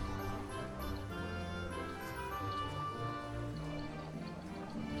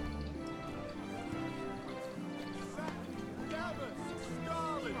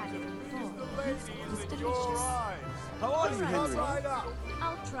 How are you, Henry?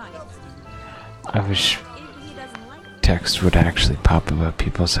 I'll try it. I wish text would actually pop above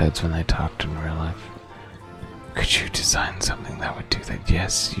people's heads when they talked in real life. Could you design something that would do that?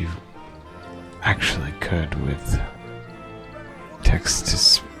 Yes, you actually could with text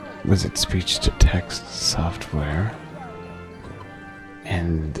to was it speech to text software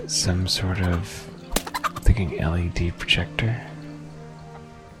and some sort of thinking LED projector.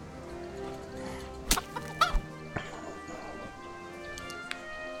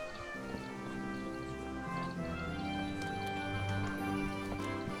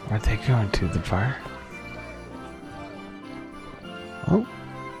 Where'd they go into the bar? Oh.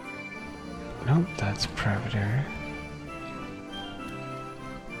 Nope, that's private area.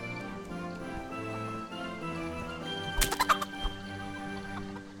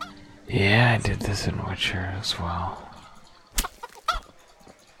 Yeah, I did this in Witcher as well.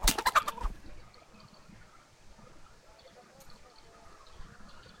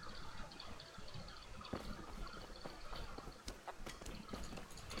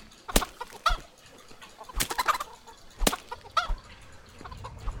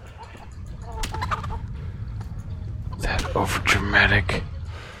 That overdramatic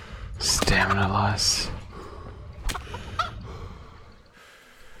stamina loss.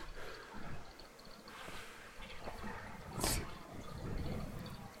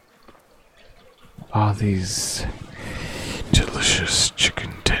 All these delicious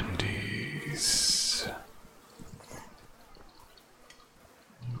chicken tendies.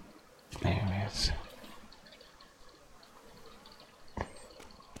 Anyways.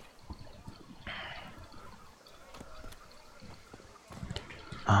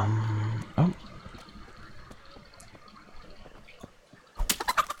 Oh.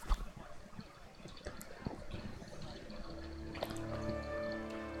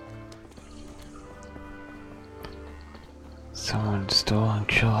 Someone stole and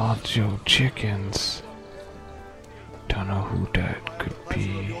killed all your chickens. Don't know who that could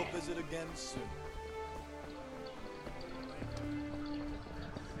be.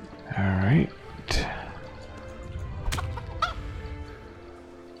 Alright.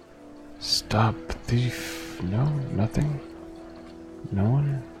 Stop, thief. No, nothing. No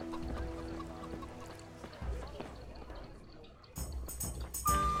one.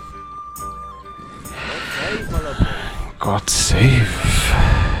 God save.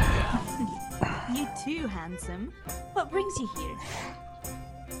 You too, handsome. What brings you here?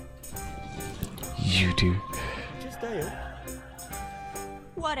 You do. Just Ale.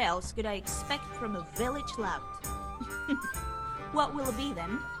 What else could I expect from a village lout? What will it be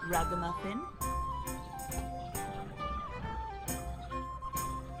then, ragamuffin?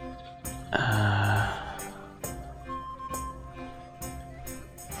 I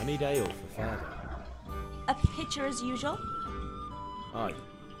need ale for father. A pitcher as usual? Aye.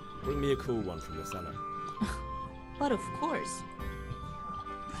 Bring me a cool one from the cellar. But of course.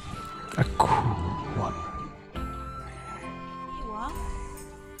 A cool one. You are?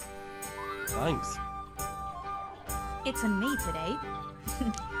 Thanks. It's on me today.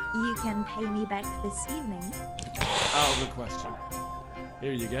 You can pay me back this evening. Out of the question.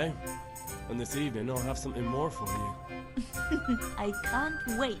 Here you go. And this evening I'll have something more for you. I can't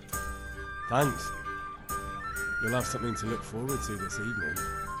wait. Thanks. You'll have something to look forward to this evening.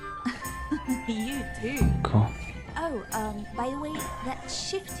 You too. Cool. Oh, by the way, that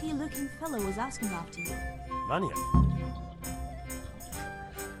shifty-looking fellow was asking after you. Mannion?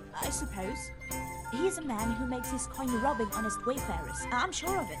 I suppose. He's a man who makes his coin robbing honest wayfarers. I'm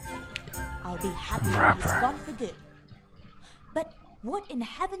sure of it. I'll be happy when he's gone for good. But what in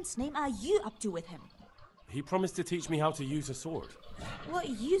heaven's name are you up to with him? He promised to teach me how to use a sword. What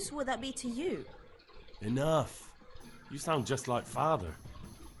use would that be to you? Enough. You sound just like father.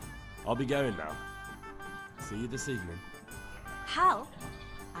 I'll be going now. See you this evening. Hal,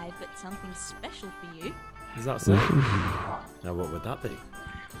 I've got something special for you. Is that so? Now what would that be?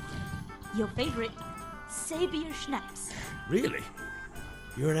 Your favorite Sabier Schnapps. Really?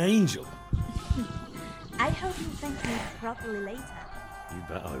 You're an angel. I hope you thank me properly later. You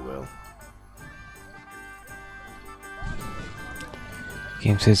bet I will.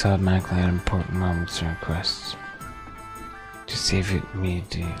 Game says automatically at important moments during quests. To save it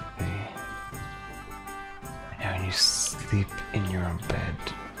immediately. And when you sleep in your own bed.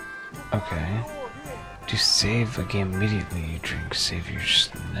 Okay. To save a game immediately, you drink Savior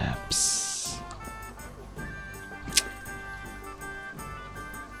Schnapps.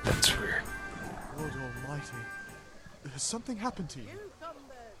 That's weird. Lord Almighty. Has something happened to you?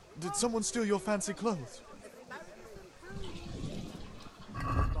 Did someone steal your fancy clothes?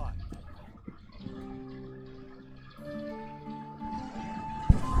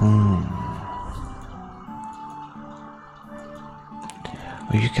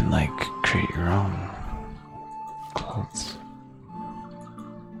 Well, you can like create your own clothes.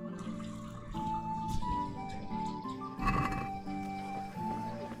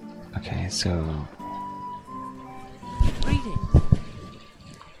 Okay, so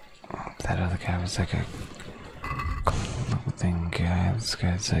that other guy was like a clothing guy. This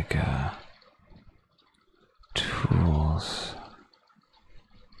guy's like tools.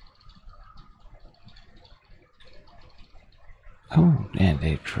 Oh, and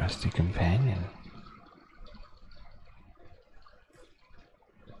a trusty companion.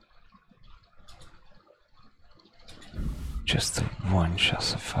 Just the one shall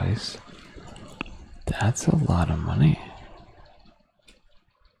suffice. That's a lot of money.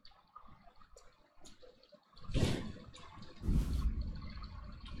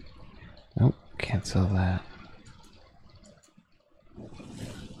 Nope, cancel that.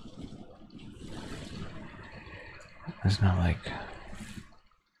 There's no like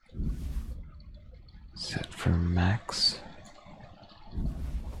set for max.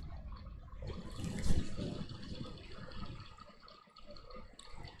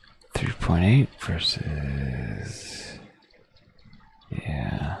 .8 versus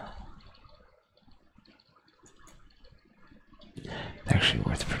yeah. Actually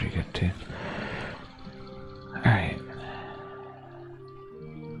worth pretty good too. Alright.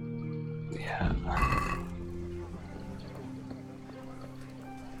 Yeah.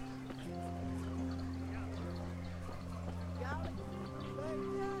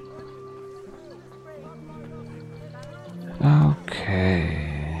 Okay.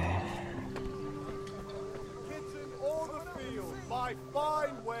 My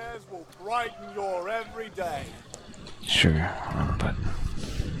fine wares will brighten your every day. Sure, but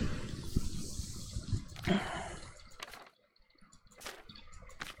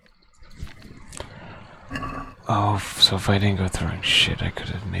Oh, so if I didn't go throwing shit, I could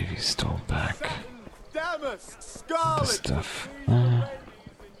have maybe stole back Damask, the scarlet. stuff. Oh,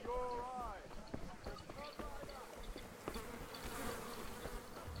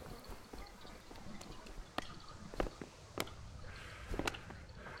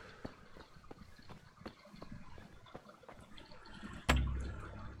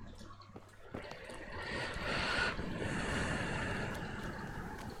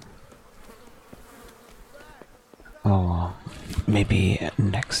 well, maybe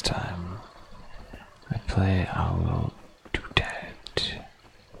next time I play, I will do that.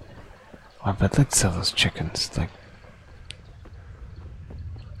 Oh, but let's sell those chickens, like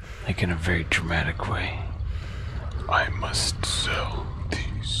in a very dramatic way. I must sell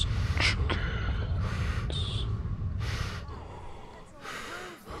these chickens.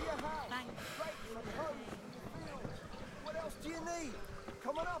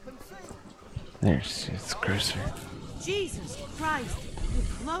 There's its grocer. Jesus Christ, your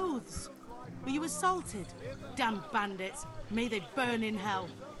clothes. Were you assaulted? Damn bandits. May they burn in hell.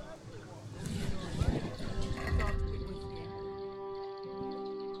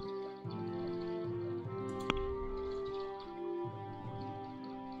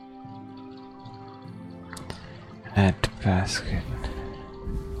 Add to basket.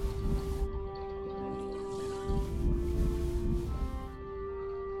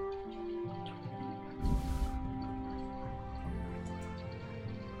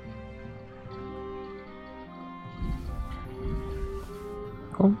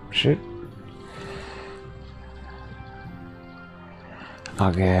 Oh, shit.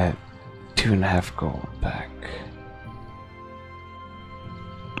 I'll get 2.5 gold back.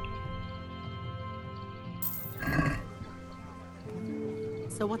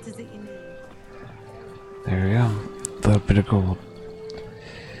 So what is it you need? There we go. A little bit of gold.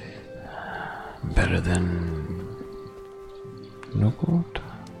 Better than no gold.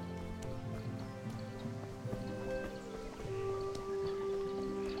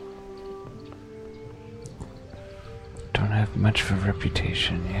 Don't have much of a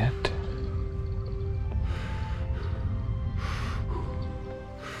reputation yet.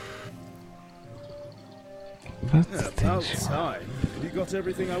 But Yeah, about time. Have you got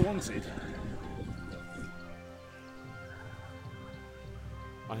everything I wanted?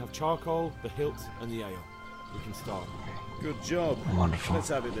 I have charcoal, the hilt, and the ale. We can start. Good job. Wonderful. Let's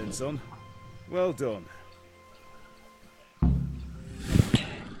have it then, son. Well done.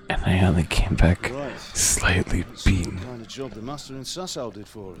 And I only came back Right. slightly Let's see beaten. what kind of job the master in Sasau did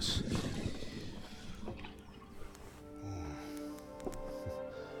for us.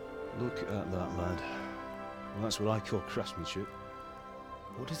 Look at that, lad. Well, that's what I call craftsmanship.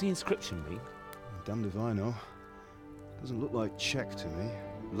 What does the inscription mean? Damned if I know. Doesn't look like Czech to me.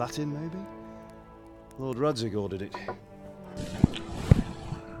 Latin, maybe? Lord Radzig ordered it.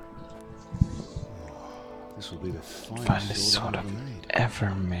 This will be the finest sword I've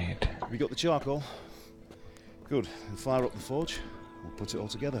ever made. Have you got the charcoal? Good. Then fire up the forge. We'll put it all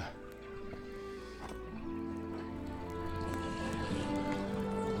together.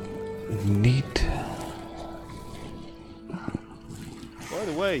 Neat. By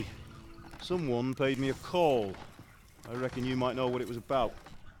the way, someone paid me a call. I reckon you might know what it was about.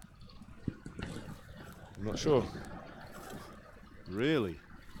 I'm not sure. Really?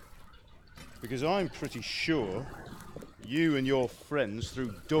 Because I'm pretty sure you and your friends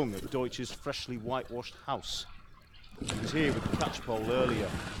threw dung at Deutsch's freshly whitewashed house. He was here with the catchpole earlier.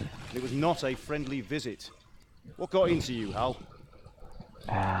 And it was not a friendly visit. What got into you, Hal?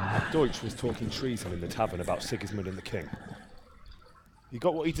 Deutsch was talking treason in the tavern about Sigismund and the king. He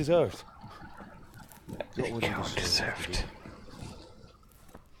got what he deserved. Got what he deserved.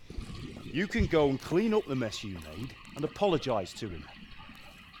 You can go and clean up the mess you made and apologise to him.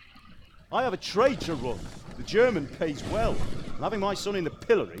 I have a trade to run. The German pays well. And having my son in the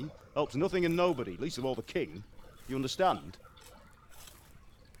pillory helps nothing and nobody, least of all the king. You understand?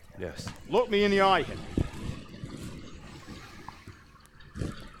 Yes. Look me in the eye, Henry.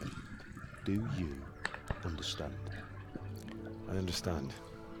 Do you understand? I understand.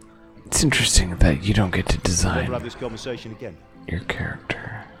 It's interesting that you don't get to We'll design never have this conversation again. your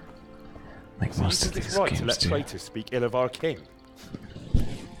character like So most you of think these it's right to games let do. traitors speak ill of our king?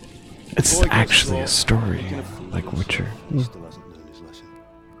 It's Boy gets actually a caught story, making a fool of like Witcher. himself. He still hasn't learned his lesson.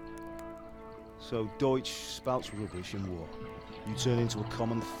 So Deutsch spouts rubbish in war. You turn into a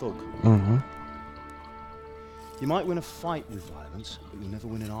common thug. Mm-hmm. You might win a fight with violence, but you'll never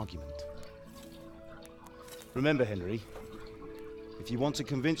win an argument. Remember, Henry, if you want to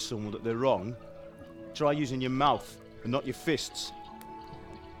convince someone that they're wrong, try using your mouth and not your fists.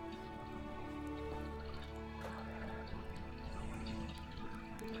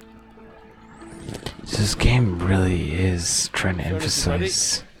 This game really is trying to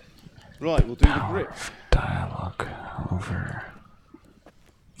emphasize Right, we'll do the power grip. of dialogue over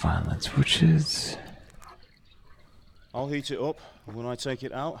violence, which is... I'll heat it up, and when I take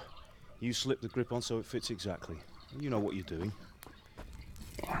it out, you slip the grip on so it fits exactly. You know what you're doing.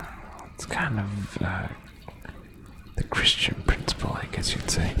 It's kind of the Christian principle, I guess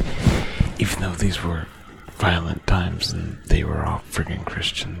you'd say. Even though these were violent times and they were all friggin'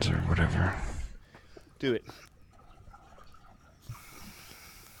 Christians or whatever. Do it.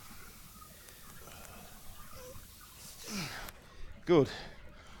 Good.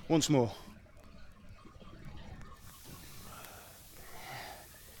 Once more.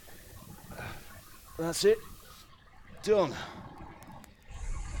 That's it. Done.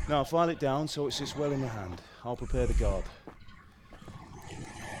 Now file it down so it sits well in the hand. I'll prepare the guard.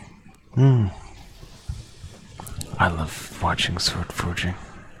 I love watching sword forging.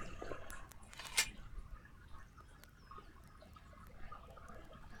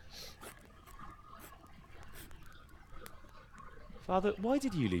 Father, why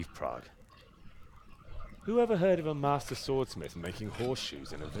did you leave Prague? Who ever heard of a master swordsmith making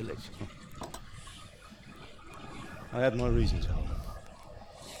horseshoes in a village? I had my reasons, Hal.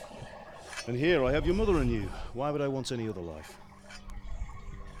 And here I have your mother and you. Why would I want any other life?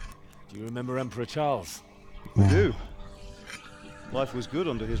 Do you remember Emperor Charles? I do. Life was good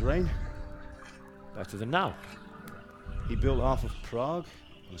under his reign. Better than now. He built half of Prague,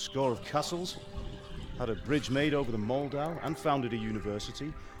 and a score of castles, had a bridge made over the Moldau, and founded a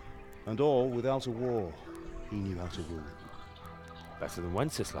university, and all without a war. He knew how to rule. Better than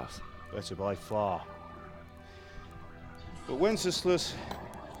Wenceslas. Better by far. But Wenceslas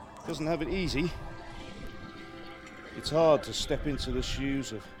doesn't have it easy. It's hard to step into the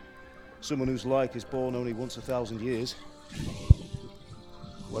shoes of someone whose like is born only once 1,000 years.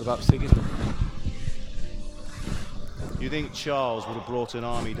 What about Sigismund? You think Charles would have brought an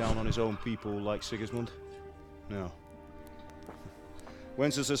army down on his own people like Sigismund? No.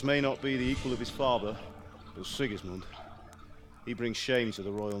 Wenceslas may not be the equal of his father, but Sigismund, he brings shame to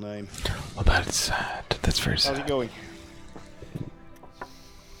the royal name. Well, that's sad. That's very sad. How's it going?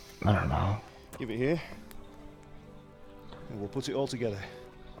 I don't know. Give it here, and we'll put it all together.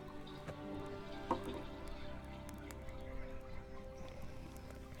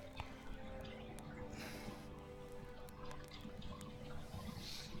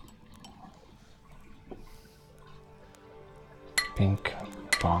 Bink,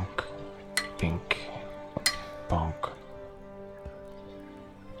 bonk, bink, bonk.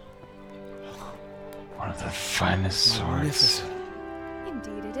 One of the finest swords.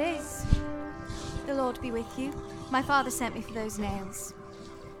 Indeed it is. The Lord be with you. My father sent me for those nails.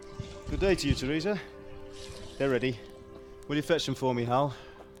 Good day to you, Teresa. They're ready. Will you fetch them for me, Hal?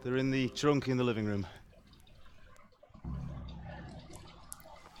 They're in the trunk in the living room.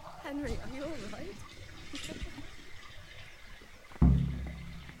 Henry, are you all right?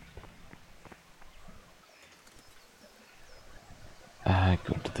 I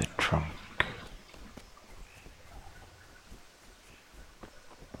go to the trunk.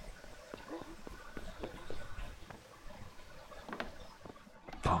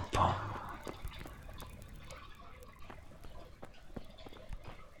 Bum bum.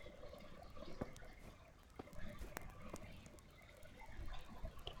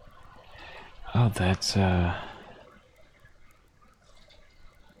 Oh, that's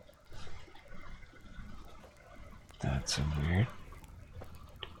weird.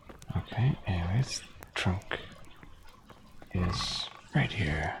 Okay, anyways, trunk is right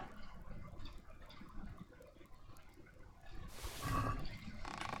here.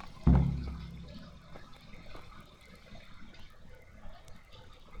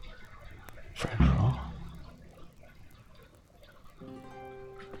 Front row.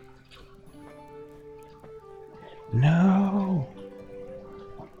 No!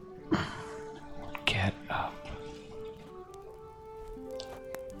 Get up.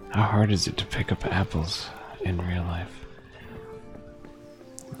 How hard is it to pick up apples in real life?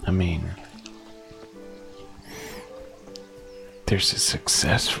 I mean, there's a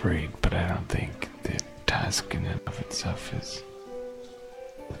success rate, but I don't think the task in and of itself is.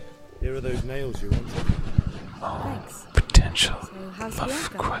 Here are those nails you wanted. Oh, Thanks. potential So how's love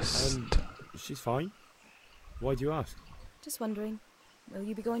Bianca? quest. She's fine. Why do you ask? Just wondering, will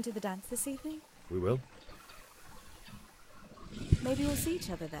you be going to the dance this evening? We will. Maybe we'll see each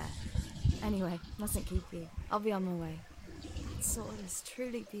other there. Anyway, mustn't keep you. I'll be on my way. That sword is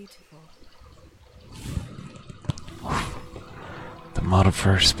truly beautiful. The model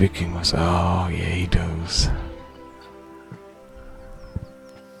for her speaking was, oh yeah, he does.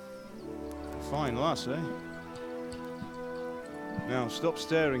 Fine lass, eh? Now, stop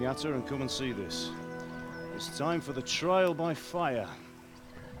staring at her and come and see this. It's time for the trial by fire.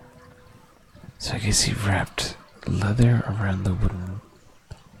 So I guess he wrapped leather around the wooden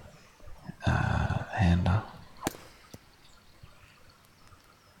handle.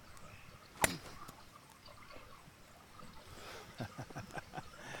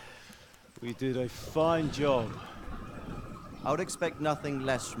 We did a fine job. I would expect nothing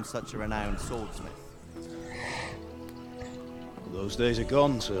less from such a renowned swordsmith. Those days are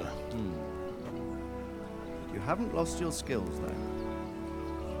gone, sir. You haven't lost your skills, though.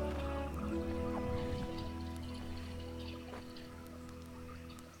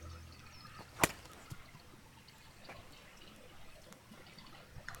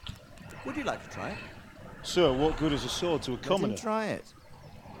 Would you like to try it? Sir, what good is a sword to a commoner? Let him try it.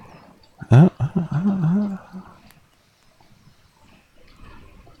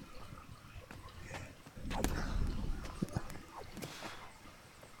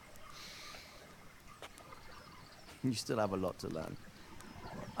 You still have a lot to learn.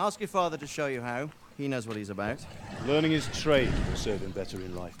 Ask your father to show you how. He knows what he's about. Learning his trade will serve him better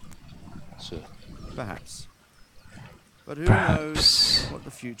in life, sir. Perhaps. But who knows what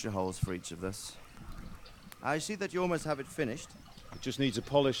the future holds for each of us. I see that you almost have it finished. It just needs a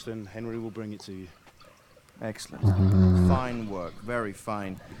polish, then Henry will bring it to you. Excellent. Fine work. Very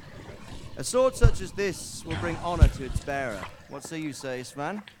fine. A sword such as this will bring honor to its bearer. What say you,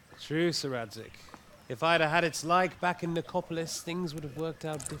 Svan? True, Sir Radzik. If I'd have had its like back in Nicopolis, things would have worked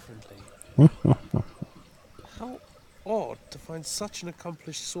out differently. How odd to find such an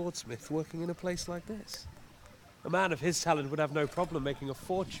accomplished swordsmith working in a place like this. A man of his talent would have no problem making a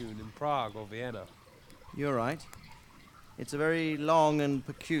fortune in Prague or Vienna. You're right. It's a very long and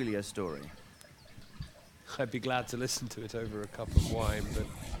peculiar story. I'd be glad to listen to it over a cup of wine, but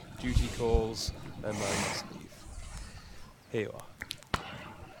duty calls and I must leave. Here you are.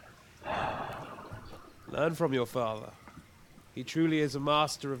 Learn from your father. He truly is a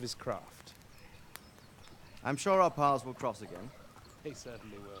master of his craft. I'm sure our paths will cross again. They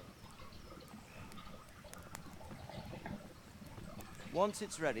certainly will. Once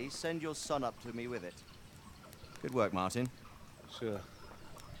it's ready, send your son up to me with it. Good work, Martin. Sure.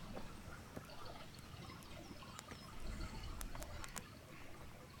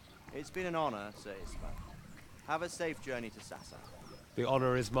 It's been an honor, Sir Isma. Have a safe journey to Sasa. The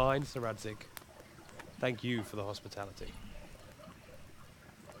honor is mine, Sir Radzik. Thank you for the hospitality.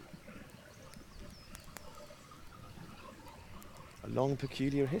 A long,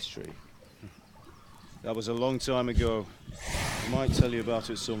 peculiar history. That was a long time ago. I might tell you about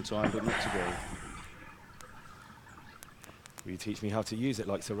it sometime, but not today. Will you teach me how to use it,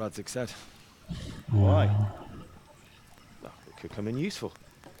 like Sir Radzik said? Why? Well, it could come in useful.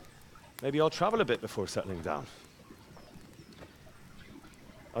 Maybe I'll travel a bit before settling down.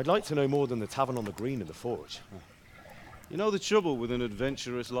 I'd like to know more than the tavern on the green and the forge. You know the trouble with an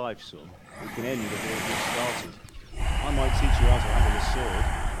adventurous life, son? It can end before it gets started. I might teach you how to handle a sword,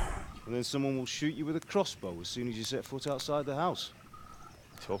 and then someone will shoot you with a crossbow as soon as you set foot outside the house.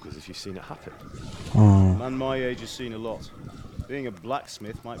 Talk as if you've seen it happen. A man my age has seen a lot. Being a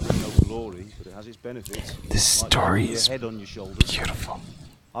blacksmith might bring no glory, but it has its benefits. This story is head on your shoulders. beautiful.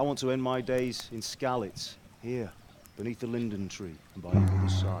 I want to end my days in Skalitz, here, beneath the linden tree, and by the other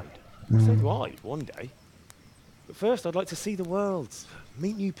side. So do I, one day. But first, I'd like to see the world,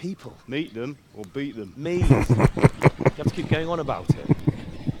 meet new people. Meet them, or beat them? Me. You have to keep going on about it.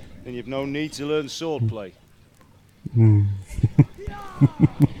 Then you've no need to learn swordplay.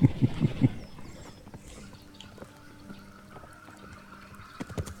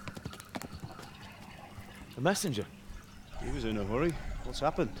 A messenger. He was in a hurry. What's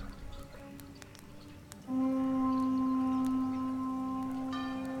happened?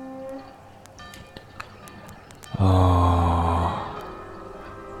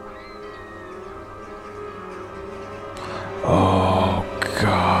 Oh,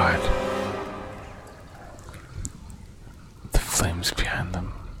 God. The flames behind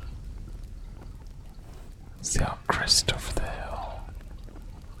them. It's the old crest over the hill.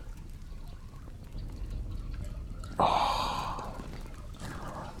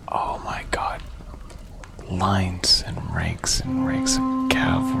 Oh my God. Lines and ranks of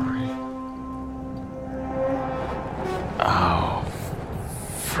cavalry. Oh,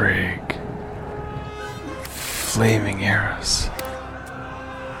 frig. Flaming arrows.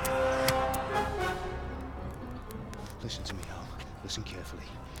 Listen to me, Al. Listen carefully.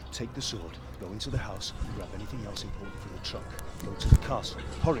 Take the sword, go into the house, grab anything else important from the trunk. Go to the castle.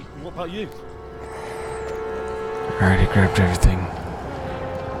 Hurry. And what about you? I already grabbed everything.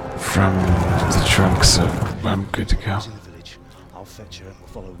 from the trunk, so I'm good to go. In the village. I'll fetch her and we'll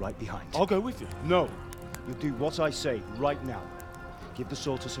follow right behind. I'll go with you. No. You'll do what I say right now. Give the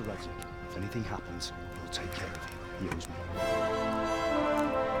sword to Sir Radzik. If anything happens, he'll take care of you. He owes me.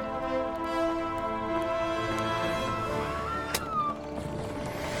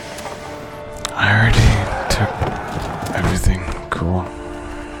 I already took everything. Cool.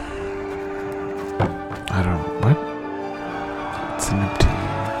 I don't... What? It's an empty...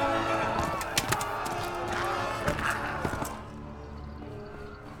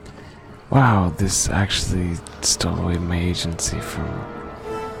 Wow, this actually stole away my agency from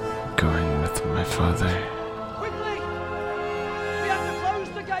going with my father. Quickly! We have to close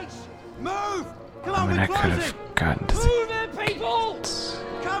the gates! Move! Come on, I mean, I could have gotten to the... Move in, people!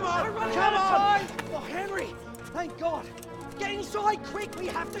 Come on! We're running out of time! Oh, Henry! Thank God! Get inside, quick! We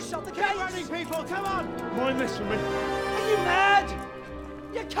have to shut the gates! Get running, people! Come on! Mind this for me. Are you mad?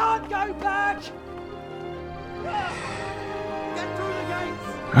 You can't go back! Get through the gates!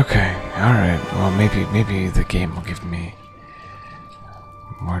 Okay, alright. Well, maybe the game will give me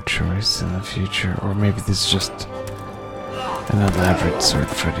more choice in the future. Or maybe this is just an elaborate sword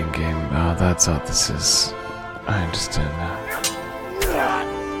fighting game. Oh, that's all this is. I understand now.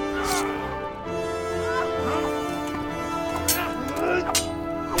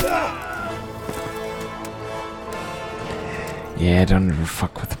 Yeah, don't ever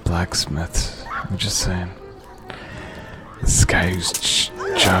fuck with the blacksmith. I'm just saying. This guy whose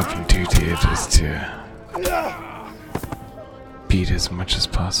job and duty it is to beat as much as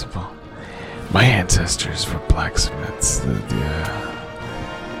possible. My ancestors were blacksmiths.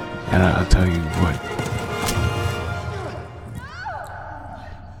 And I'll tell you what.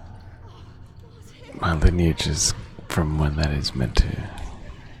 My lineage is from one that is meant to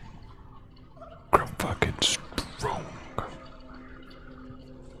grow fucking strong.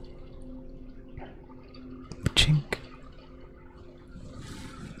 Chink.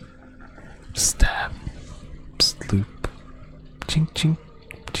 Stab. Sloop. Chink chink.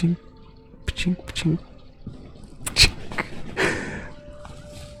 Chink. Chink chink. Chink.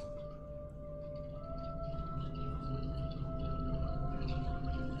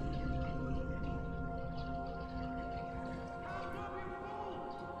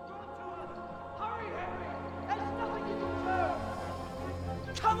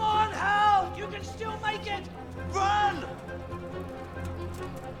 Come on, Hal! You can still make it! Run!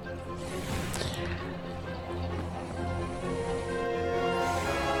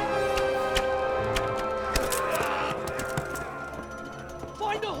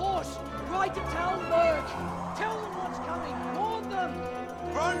 Find a horse! Ride to Talmberg! Tell them what's coming! Warn them!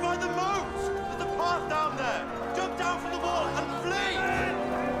 Run by the moat! There's a path down there! Jump down from the wall and flee!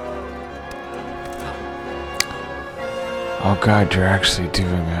 Oh god, you're actually doing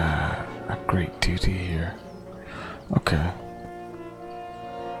a great duty here. Okay.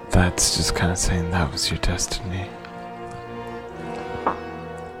 That's just kind of saying that was your destiny.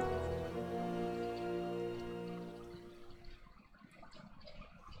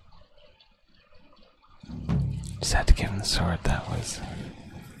 Just had to give him the sword, that was.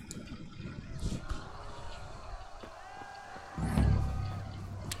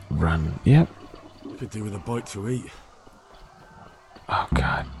 Run. Yep. Could do with a bite to eat. Oh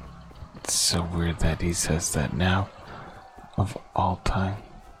god. It's so weird that he says that now. Of all time.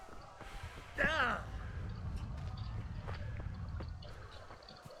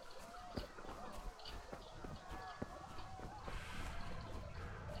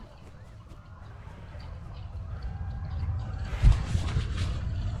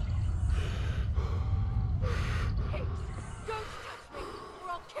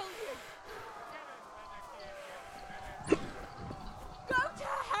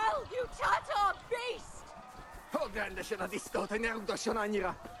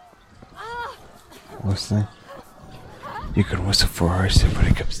 Whistling? You can whistle for a horse when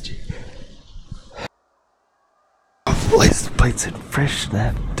it comes to you. License plates and fresh and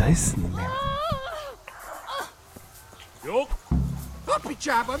have dice in the mirror. Yo! Puppy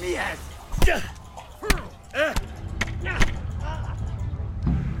chap on me head!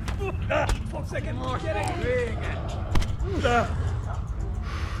 For a second, get it!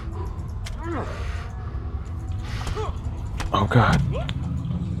 Oh god.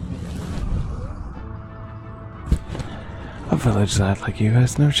 A village lad like you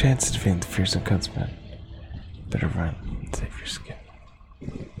has no chance to defeat the fearsome gunsman. Better run and save your skin.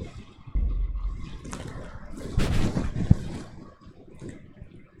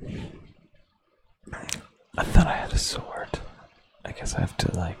 I thought I had a sword. I guess I have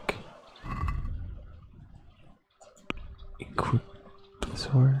to, like, equip the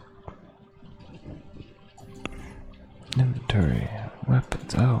sword.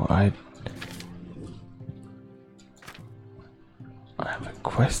 Oh, I have a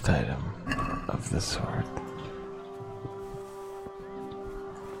quest item of the sort.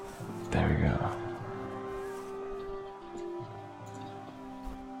 There we go.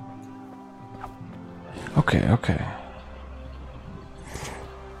 Okay, okay.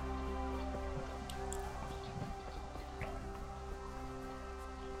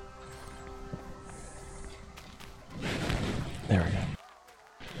 There we go.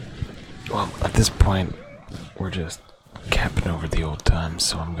 Well, at this point, we're just capping over the old times,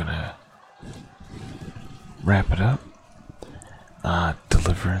 so I'm gonna wrap it up.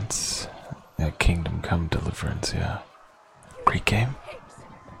 Deliverance. Kingdom Come Deliverance, yeah. Great game.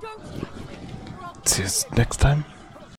 See you next time.